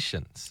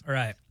locations.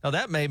 Right. Now,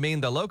 that may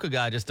mean the local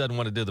guy just doesn't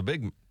want to do the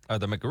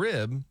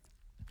McRib.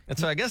 And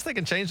so I guess they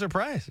can change their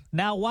price.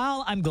 Now,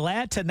 while I'm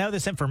glad to know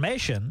this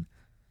information,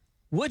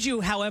 would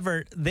you,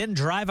 however, then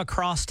drive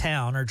across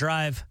town or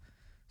drive,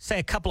 say,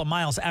 a couple of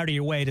miles out of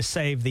your way to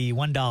save the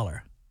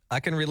 $1? I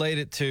can relate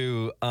it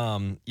to,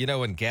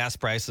 when gas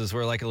prices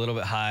were like a little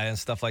bit high and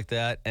stuff like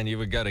that, and you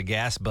would go to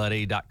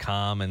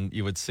gasbuddy.com and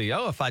you would see,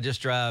 if I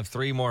just drive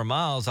 3 more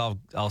miles,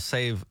 I'll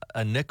save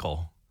a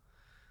nickel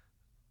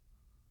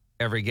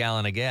every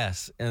gallon of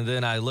gas. And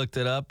then I looked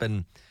it up,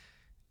 and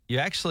you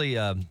actually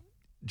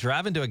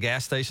drive into a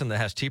gas station that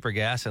has cheaper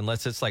gas,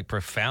 unless it's like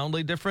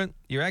profoundly different,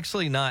 you're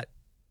actually not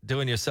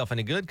doing yourself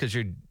any good because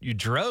you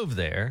drove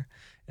there,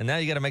 and now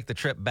you got to make the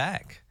trip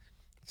back.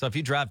 So if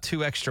you drive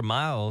 2 extra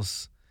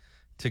miles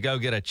to go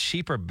get a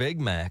cheaper Big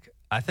Mac,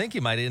 I think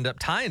you might end up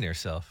tying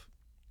yourself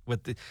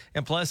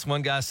and plus,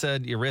 one guy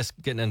said you risk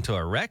getting into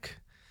a wreck.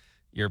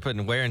 You're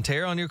putting wear and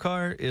tear on your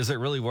car. Is it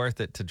really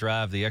worth it to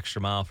drive the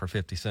extra mile for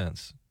 50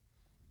 cents?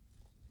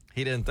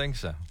 He didn't think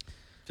so.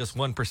 Just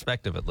one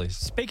perspective, at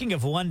least. Speaking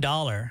of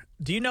 $1,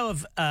 do you know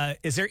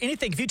is there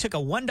anything, if you took a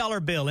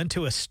 $1 bill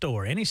into a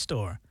store, any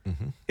store,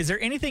 is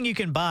there anything you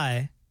can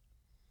buy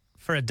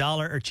for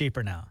 $1 or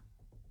cheaper now?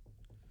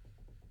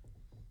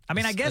 I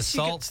mean, I guess is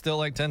salt still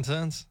like 10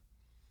 cents?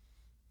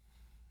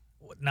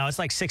 No, it's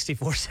like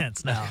 64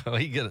 cents now.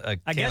 Well, you get a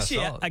can of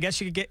salt. I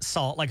guess you could get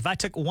salt. Like if I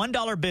took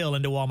 $1 bill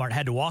into Walmart,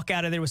 had to walk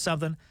out of there with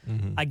something,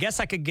 I guess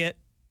I could get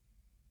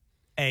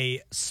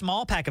a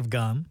small pack of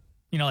gum,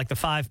 like the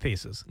 5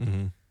 pieces.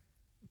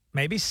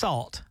 Maybe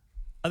salt.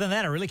 Other than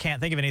that, I really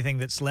can't think of anything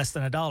that's less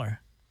than $1.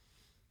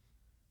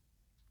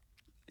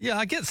 Yeah,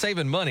 I get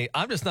saving money.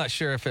 I'm just not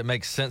sure if it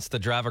makes sense to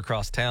drive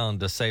across town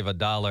to save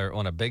 $1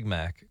 on a Big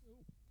Mac.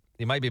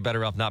 You might be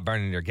better off not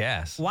burning your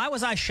gas. Why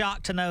was I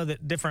shocked to know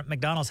that different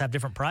McDonald's have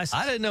different prices?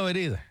 I didn't know it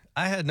either.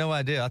 I had no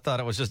idea. I thought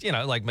it was just,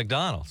 like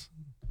McDonald's.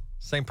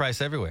 Same price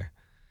everywhere.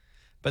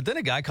 But then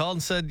a guy called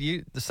and said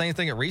the same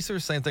thing at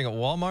Reese's, same thing at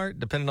Walmart,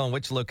 depending on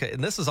which location.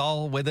 And this is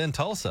all within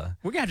Tulsa.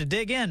 We're going to have to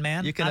dig in,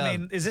 man.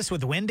 Is this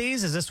with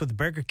Wendy's? Is this with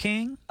Burger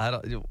King?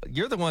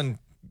 You're the one.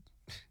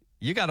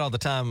 You got all the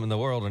time in the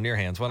world on your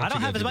hands. Why don't I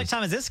don't have as much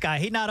time as this guy.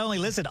 He not only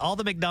listed all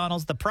the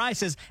McDonald's, the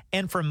prices,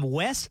 and from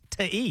west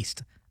to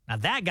east. Now,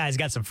 that guy's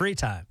got some free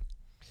time.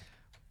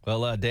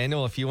 Well,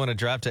 Daniel, if you want to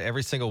drive to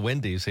every single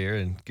Wendy's here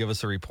and give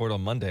us a report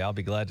on Monday, I'll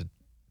be glad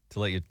to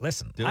let you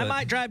listen. Do I it.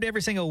 might drive to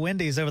every single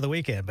Wendy's over the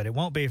weekend, but it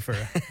won't be for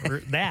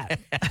that.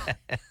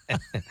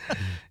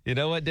 You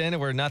know what, Daniel?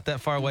 We're not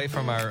that far away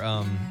from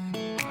our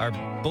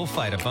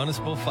bullfight, a bonus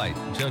bullfight.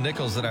 Joe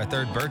Nichols at our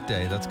 3rd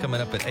birthday. That's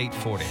coming up at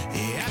 8:40.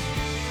 Yeah.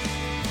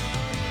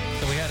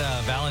 So we had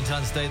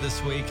Valentine's Day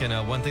this week,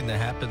 and one thing that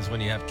happens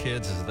when you have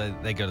kids is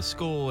they go to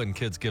school and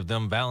kids give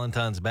them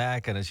Valentine's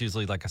back, and it's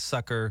usually like a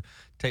sucker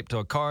taped to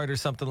a card or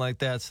something like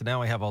that. So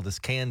now we have all this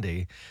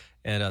candy.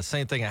 And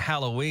same thing at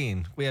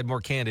Halloween. We had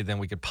more candy than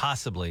we could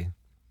possibly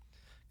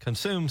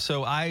consume.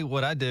 So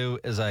what I do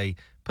is I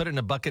put it in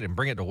a bucket and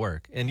bring it to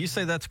work. And you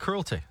say that's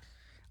cruelty.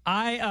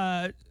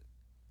 I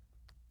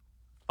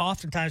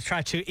oftentimes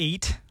try to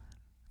eat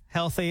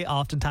healthy,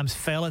 oftentimes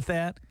fail at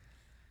that.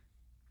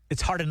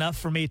 It's hard enough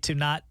for me to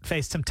not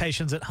face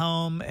temptations at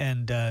home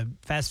and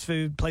fast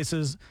food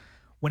places.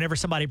 Whenever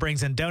somebody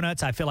brings in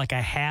donuts, I feel like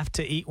I have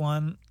to eat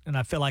one. And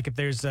I feel like if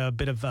there's a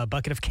bit of a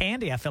bucket of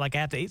candy, I feel like I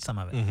have to eat some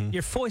of it.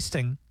 You're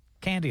foisting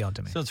candy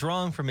onto me. So it's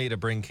wrong for me to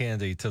bring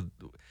candy to,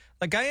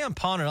 like, I am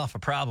pawning off a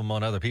problem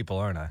on other people,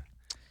 aren't I?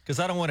 Because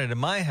I don't want it in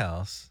my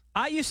house.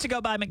 I used to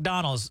go by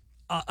McDonald's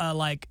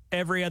like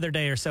every other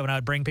day or so, and I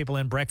would bring people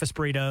in breakfast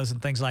burritos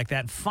and things like that.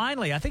 And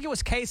finally, I think it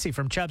was Casey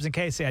from Chubbs and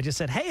Casey. I just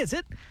said, hey, is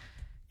it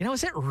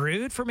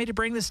rude for me to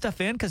bring this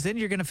stuff in? Because then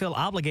you're going to feel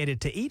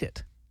obligated to eat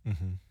it.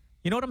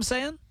 You know what I'm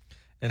saying?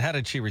 And how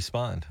did she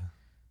respond?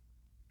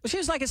 Well, she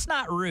was like, it's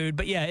not rude,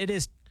 but yeah, it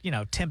is,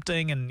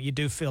 tempting, and you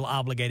do feel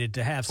obligated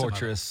to have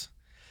Fortress.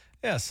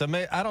 Yeah, so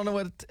I don't know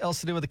what else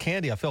to do with the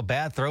candy. I feel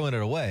bad throwing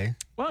it away.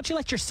 Why don't you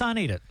let your son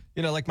eat it?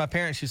 Like my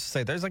parents used to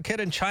say, there's a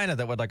kid in China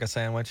that would like a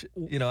sandwich.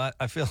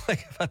 I feel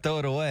like if I throw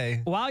it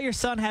away. While your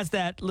son has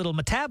that little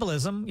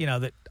metabolism,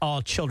 that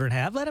all children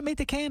have, let him eat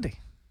the candy.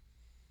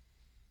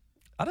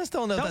 I just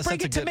don't know. Don't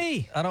bring it to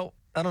me. I don't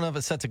know if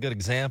it sets a good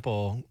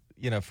example,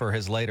 for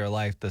his later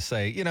life to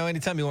say,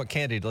 anytime you want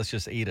candy, let's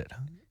just eat it.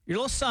 Your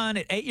little son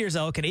at 8 years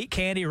old can eat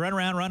candy, run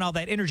around, run all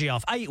that energy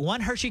off. I eat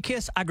one Hershey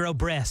Kiss, I grow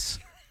breasts.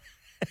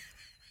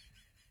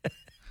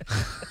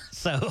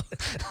 So,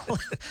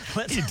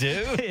 you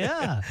do?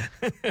 Yeah.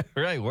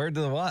 Right, word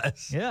to the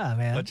wise. Yeah,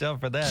 man. Watch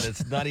out for that.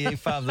 It's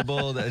 98.5 The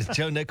Bull. It's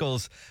Joe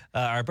Nichols,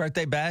 our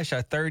birthday bash,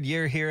 our 3rd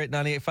year here at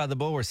 98.5 The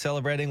Bull. We're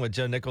celebrating with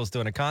Joe Nichols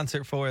doing a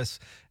concert for us.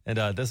 And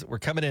we're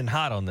coming in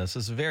hot on this.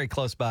 This is very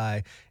close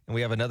by. And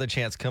we have another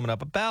chance coming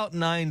up about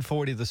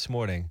 9:40 this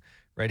morning,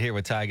 right here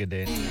with Tige And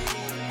Daniel.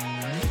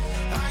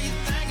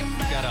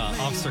 Got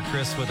off Officer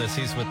Chris with us.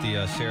 He's with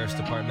the Sheriff's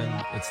Department.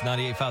 It's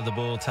 98.5 The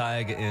Bull,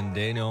 Tige and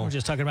Daniel. We're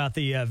just talking about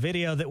the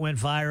video that went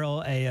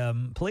viral. A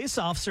police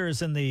officer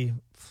is in the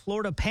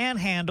Florida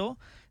Panhandle.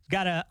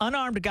 Got an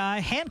unarmed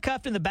guy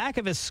handcuffed in the back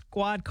of his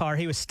squad car.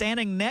 He was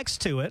standing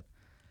next to it.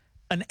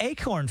 An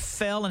acorn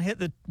fell and hit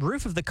the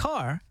roof of the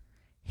car.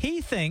 He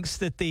thinks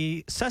that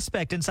the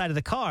suspect inside of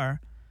the car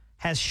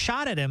has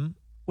shot at him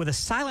with a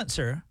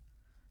silencer.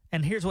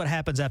 And here's what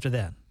happens after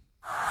that.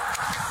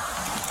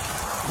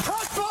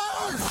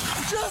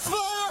 Just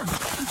fire!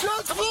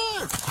 Just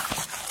fire!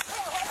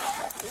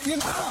 You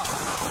know.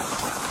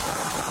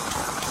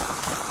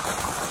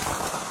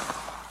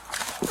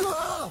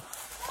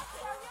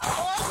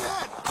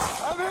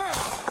 I'm hit!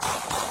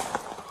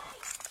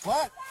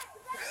 What?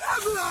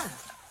 I'm hit!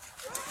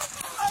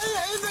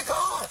 In the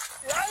car!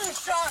 I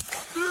was shot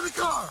through the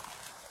car!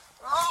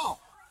 Oh!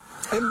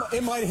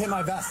 It might have hit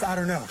my vest. I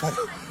don't know.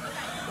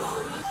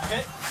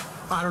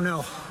 I don't know.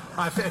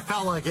 It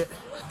felt like it.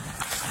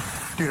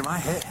 Dude, am I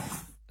hit?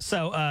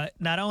 So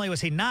not only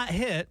was he not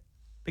hit,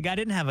 the guy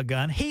didn't have a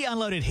gun. He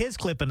unloaded his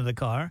clip into the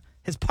car.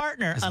 His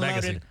partner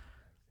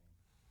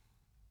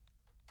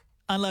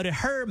unloaded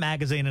her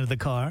magazine into the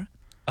car.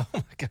 Oh,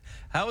 my God.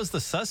 How was the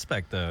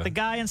suspect, though? The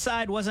guy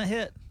inside wasn't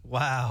hit.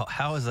 Wow.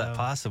 How is that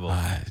possible?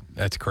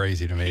 That's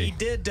crazy to me.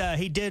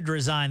 He did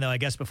resign, though, I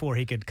guess, before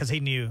he could, because he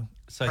knew.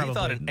 So he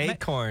thought an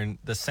acorn,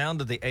 the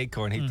sound of the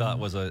acorn, he thought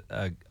was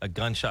a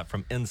gunshot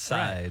from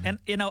inside. Right.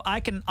 And,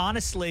 I can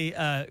honestly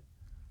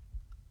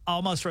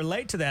almost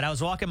relate to that. I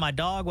was walking my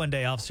dog one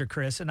day, Officer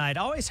Chris, and I'd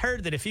always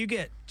heard that if you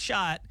get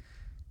shot,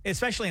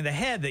 especially in the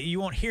head, that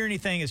you won't hear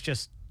anything. It's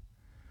just...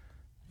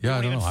 Yeah,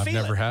 I don't know. I've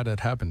never had it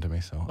happen to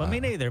me. So. Well, me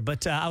neither.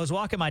 But I was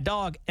walking my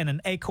dog, and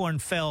an acorn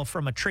fell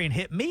from a tree and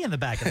hit me in the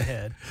back of the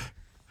head.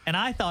 And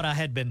I thought I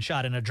had been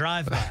shot in a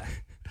drive-by.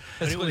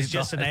 But it was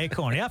just an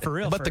acorn. Yeah, for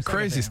real. But the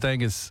craziest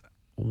thing is,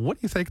 what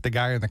do you think the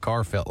guy in the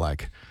car felt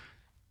like?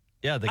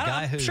 Yeah, the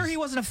guy who's... I'm sure he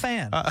wasn't a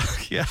fan.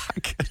 Yeah.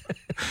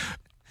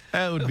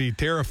 That would be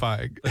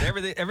terrifying. But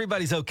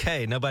everybody's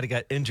okay. Nobody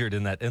got injured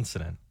in that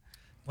incident.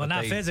 Well,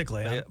 not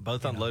physically. They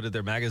both unloaded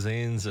their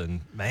magazines, and,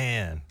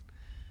 man...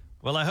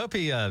 Well, I hope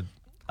he, I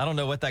don't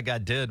know what that guy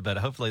did, but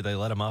hopefully they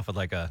let him off with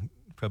like a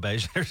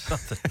probation or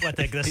something. What,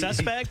 the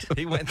suspect?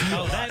 He went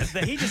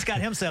through he just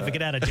got himself a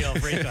get out of jail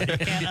free card. He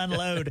can't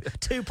unload.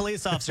 Two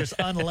police officers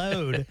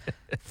unload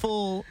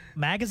full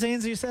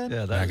magazines, you said?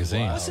 Yeah,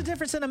 magazines. What's the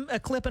difference in a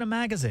clip and a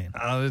magazine?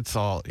 It's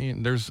all,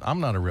 I'm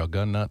not a real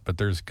gun nut, but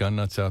there's gun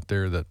nuts out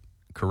there that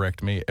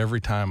correct me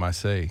every time I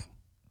say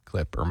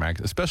clip or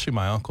magazine, especially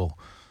my uncle.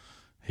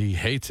 He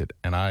hates it,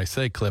 and I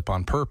say clip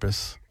on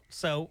purpose.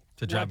 So...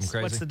 To drive him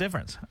crazy. What's the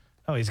difference?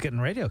 Oh, he's getting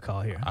a radio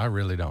call here. I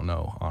really don't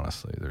know,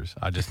 honestly.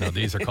 I just know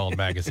these are called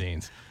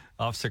magazines.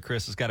 Officer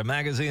Chris has got a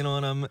magazine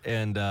on him,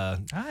 and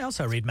I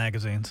also read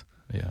magazines.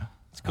 Yeah,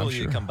 it's cool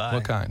you come by.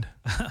 What kind?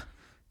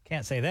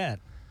 Can't say that.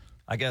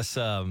 I guess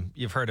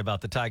you've heard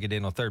about the Tige and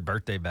Daniel third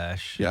birthday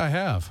bash. Yeah, I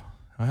have.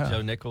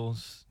 Joe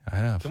Nichols. I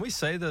have. Can we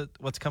say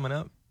what's coming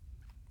up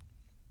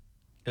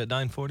at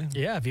 9:40?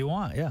 Yeah, if you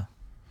want. Yeah,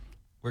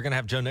 we're gonna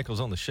have Joe Nichols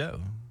on the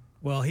show.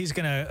 Well, he's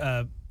going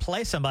to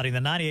play somebody in the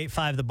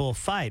 98.5 The Bull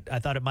fight. I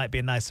thought it might be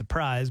a nice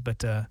surprise,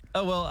 but... Oh,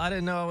 well, I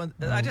didn't know.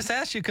 I just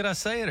asked you, could I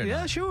say it or not?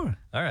 Yeah, sure.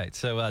 All right,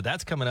 so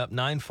that's coming up,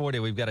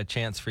 9:40. We've got a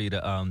chance for you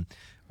to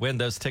win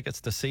those tickets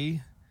to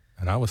see.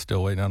 And I was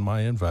still waiting on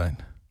my invite.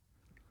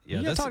 Yeah,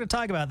 you got to talk to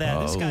Tige about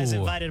that. This guy's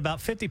invited about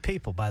 50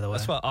 people, by the way.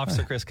 That's why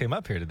Officer Chris came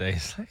up here today.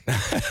 He's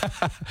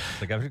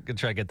like, I'm going to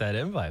try to get that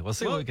invite. We'll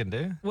see what we can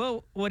do.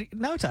 Well,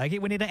 no, Tige,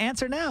 we need to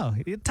answer now.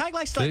 Tige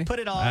likes to put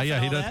it off. Yeah,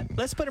 he does.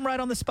 Let's put him right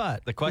on the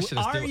spot. The question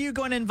is, are you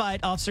going to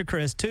invite Officer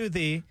Chris to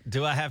the...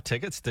 Do I have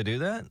tickets to do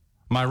that?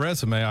 My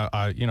resume,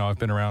 I've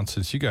been around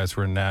since you guys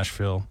were in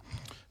Nashville,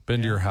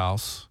 been to your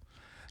house.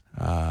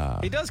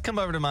 He does come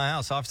over to my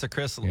house. Officer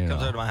Chris comes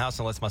over to my house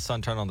and lets my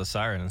son turn on the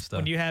siren and stuff.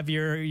 When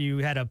you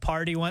had a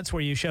party once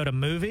where you showed a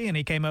movie and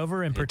he came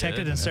over and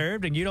protected and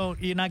served, and you're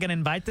not going to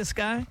invite this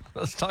guy?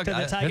 Let's talk. To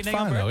the Tige and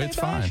Daniel birthday it's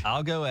bash? fine.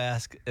 I'll go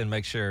ask and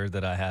make sure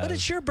that I have. But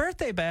it's your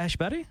birthday bash,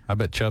 buddy. I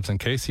bet Chubbs and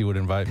Casey would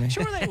invite me.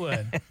 Sure they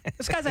would.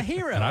 This guy's a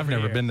hero. And I've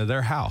never been to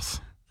their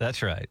house.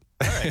 That's right.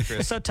 All right,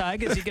 Chris. So,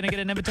 Tige, is he going to get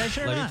an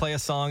invitation or not? Let me play a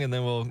song and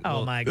then we'll...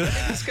 Oh, my God.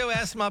 Let's go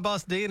ask my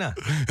boss, Dina.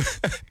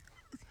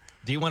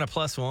 Do you want a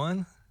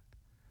 +1?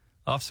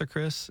 Officer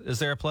Chris, is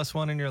there a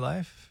 +1 in your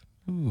life?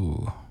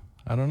 Ooh,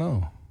 I don't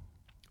know.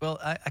 Well,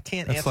 I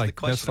can't answer the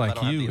question. That's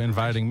like you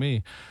inviting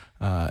me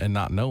and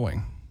not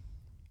knowing.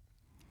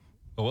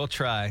 Well, we'll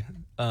try.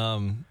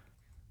 But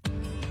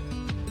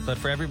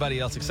for everybody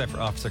else except for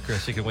Officer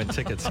Chris, you can win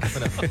tickets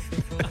coming up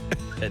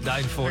at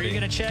 9:40. Are you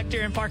going to check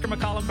during Parker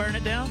McCollum burn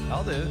it down?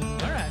 I'll do it.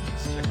 All right.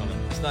 Let's check on it.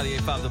 It's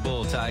 98.5 The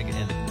Bull, Tige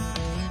and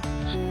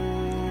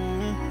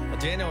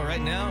Daniel, right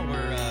now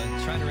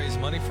we're trying to raise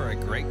money for a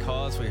great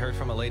cause. We heard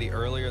from a lady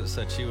earlier that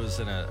said she was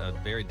in a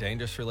very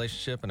dangerous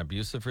relationship, an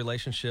abusive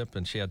relationship,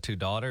 and she had 2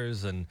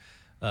 daughters. And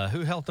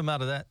who helped them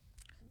out of that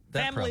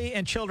Family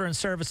and Children's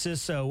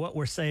Services. So what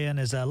we're saying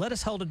is let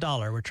us hold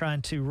 $1. We're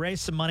trying to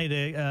raise some money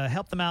to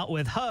help them out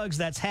with hugs.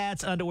 That's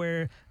hats,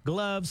 underwear,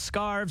 gloves,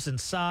 scarves, and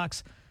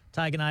socks.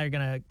 Tige and I are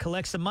going to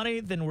collect some money.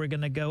 Then we're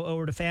going to go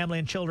over to Family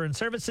and Children's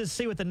Services,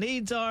 see what the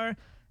needs are,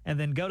 and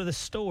then go to the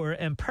store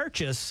and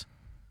purchase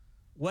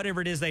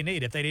whatever it is they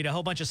need. If they need a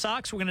whole bunch of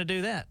socks, we're going to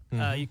do that.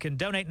 You can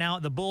donate now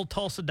at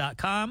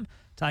thebulltulsa.com.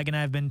 Tige and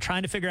I have been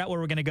trying to figure out where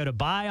we're going to go to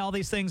buy all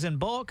these things in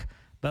bulk,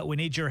 but we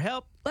need your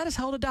help. Let us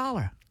hold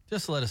 $1.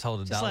 Just let us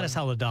hold $1. Just let us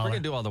hold $1. We're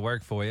going to do all the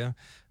work for you,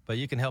 but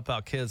you can help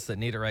out kids that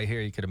need it right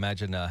here. You could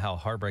imagine how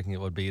heartbreaking it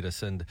would be to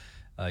send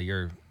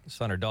your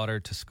son or daughter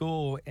to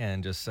school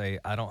and just say,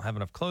 I don't have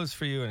enough clothes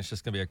for you, and it's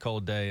just going to be a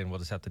cold day, and we'll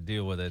just have to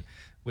deal with it.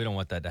 We don't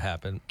want that to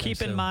happen.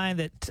 Keep in mind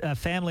that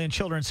Family and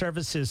Children's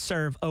Services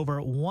serve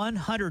over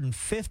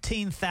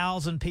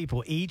 115,000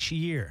 people each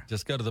year.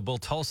 Just go to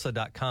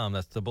thebulltulsa.com.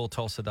 That's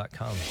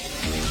thebulltulsa.com.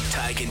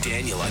 Tige and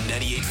Daniel on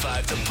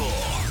 98.5 The Bull.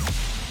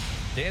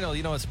 Daniel,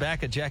 you know what's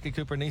back at Jackie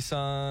Cooper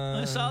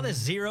Nissan? I saw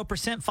this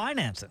 0%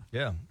 financing.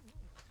 Yeah.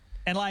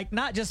 And,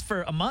 not just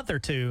for a month or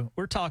two.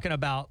 We're talking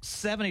about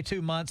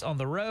 72 months on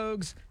the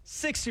Rogues,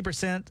 60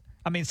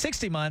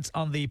 months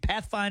on the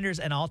Pathfinders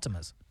and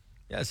Altimas.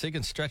 Yeah, so you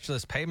can stretch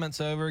those payments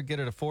over, get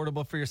it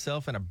affordable for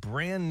yourself, and a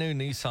brand new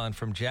Nissan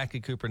from Jackie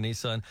Cooper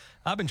Nissan.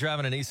 I've been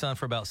driving a Nissan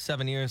for about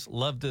 7 years.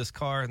 Love this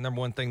car. Number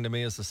one thing to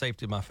me is the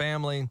safety of my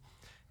family.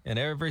 And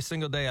every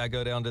single day I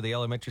go down to the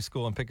elementary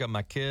school and pick up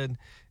my kid,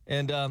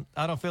 and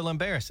I don't feel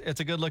embarrassed.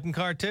 It's a good-looking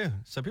car, too.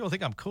 So people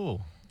think I'm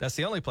cool. That's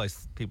the only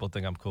place people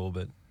think I'm cool,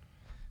 but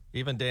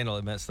even Daniel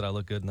admits that I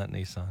look good in that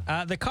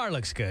Nissan. The car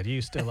looks good.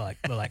 You still look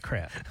like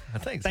crap.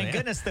 Thanks, Thank man.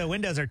 goodness the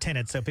windows are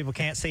tinted so people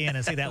can't see in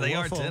and see that They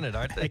woeful, are tinted,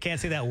 aren't they? They can't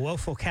see that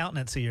woeful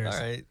countenance of yours.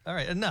 All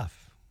right,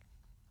 enough.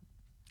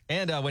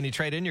 And when you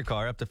trade in your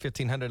car, up to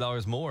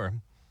 $1,500 more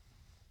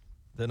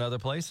than other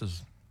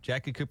places.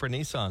 Jackie Cooper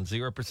Nissan,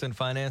 0%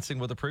 financing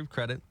with approved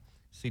credit.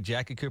 See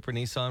Jackie Cooper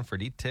Nissan for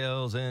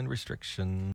details and restrictions.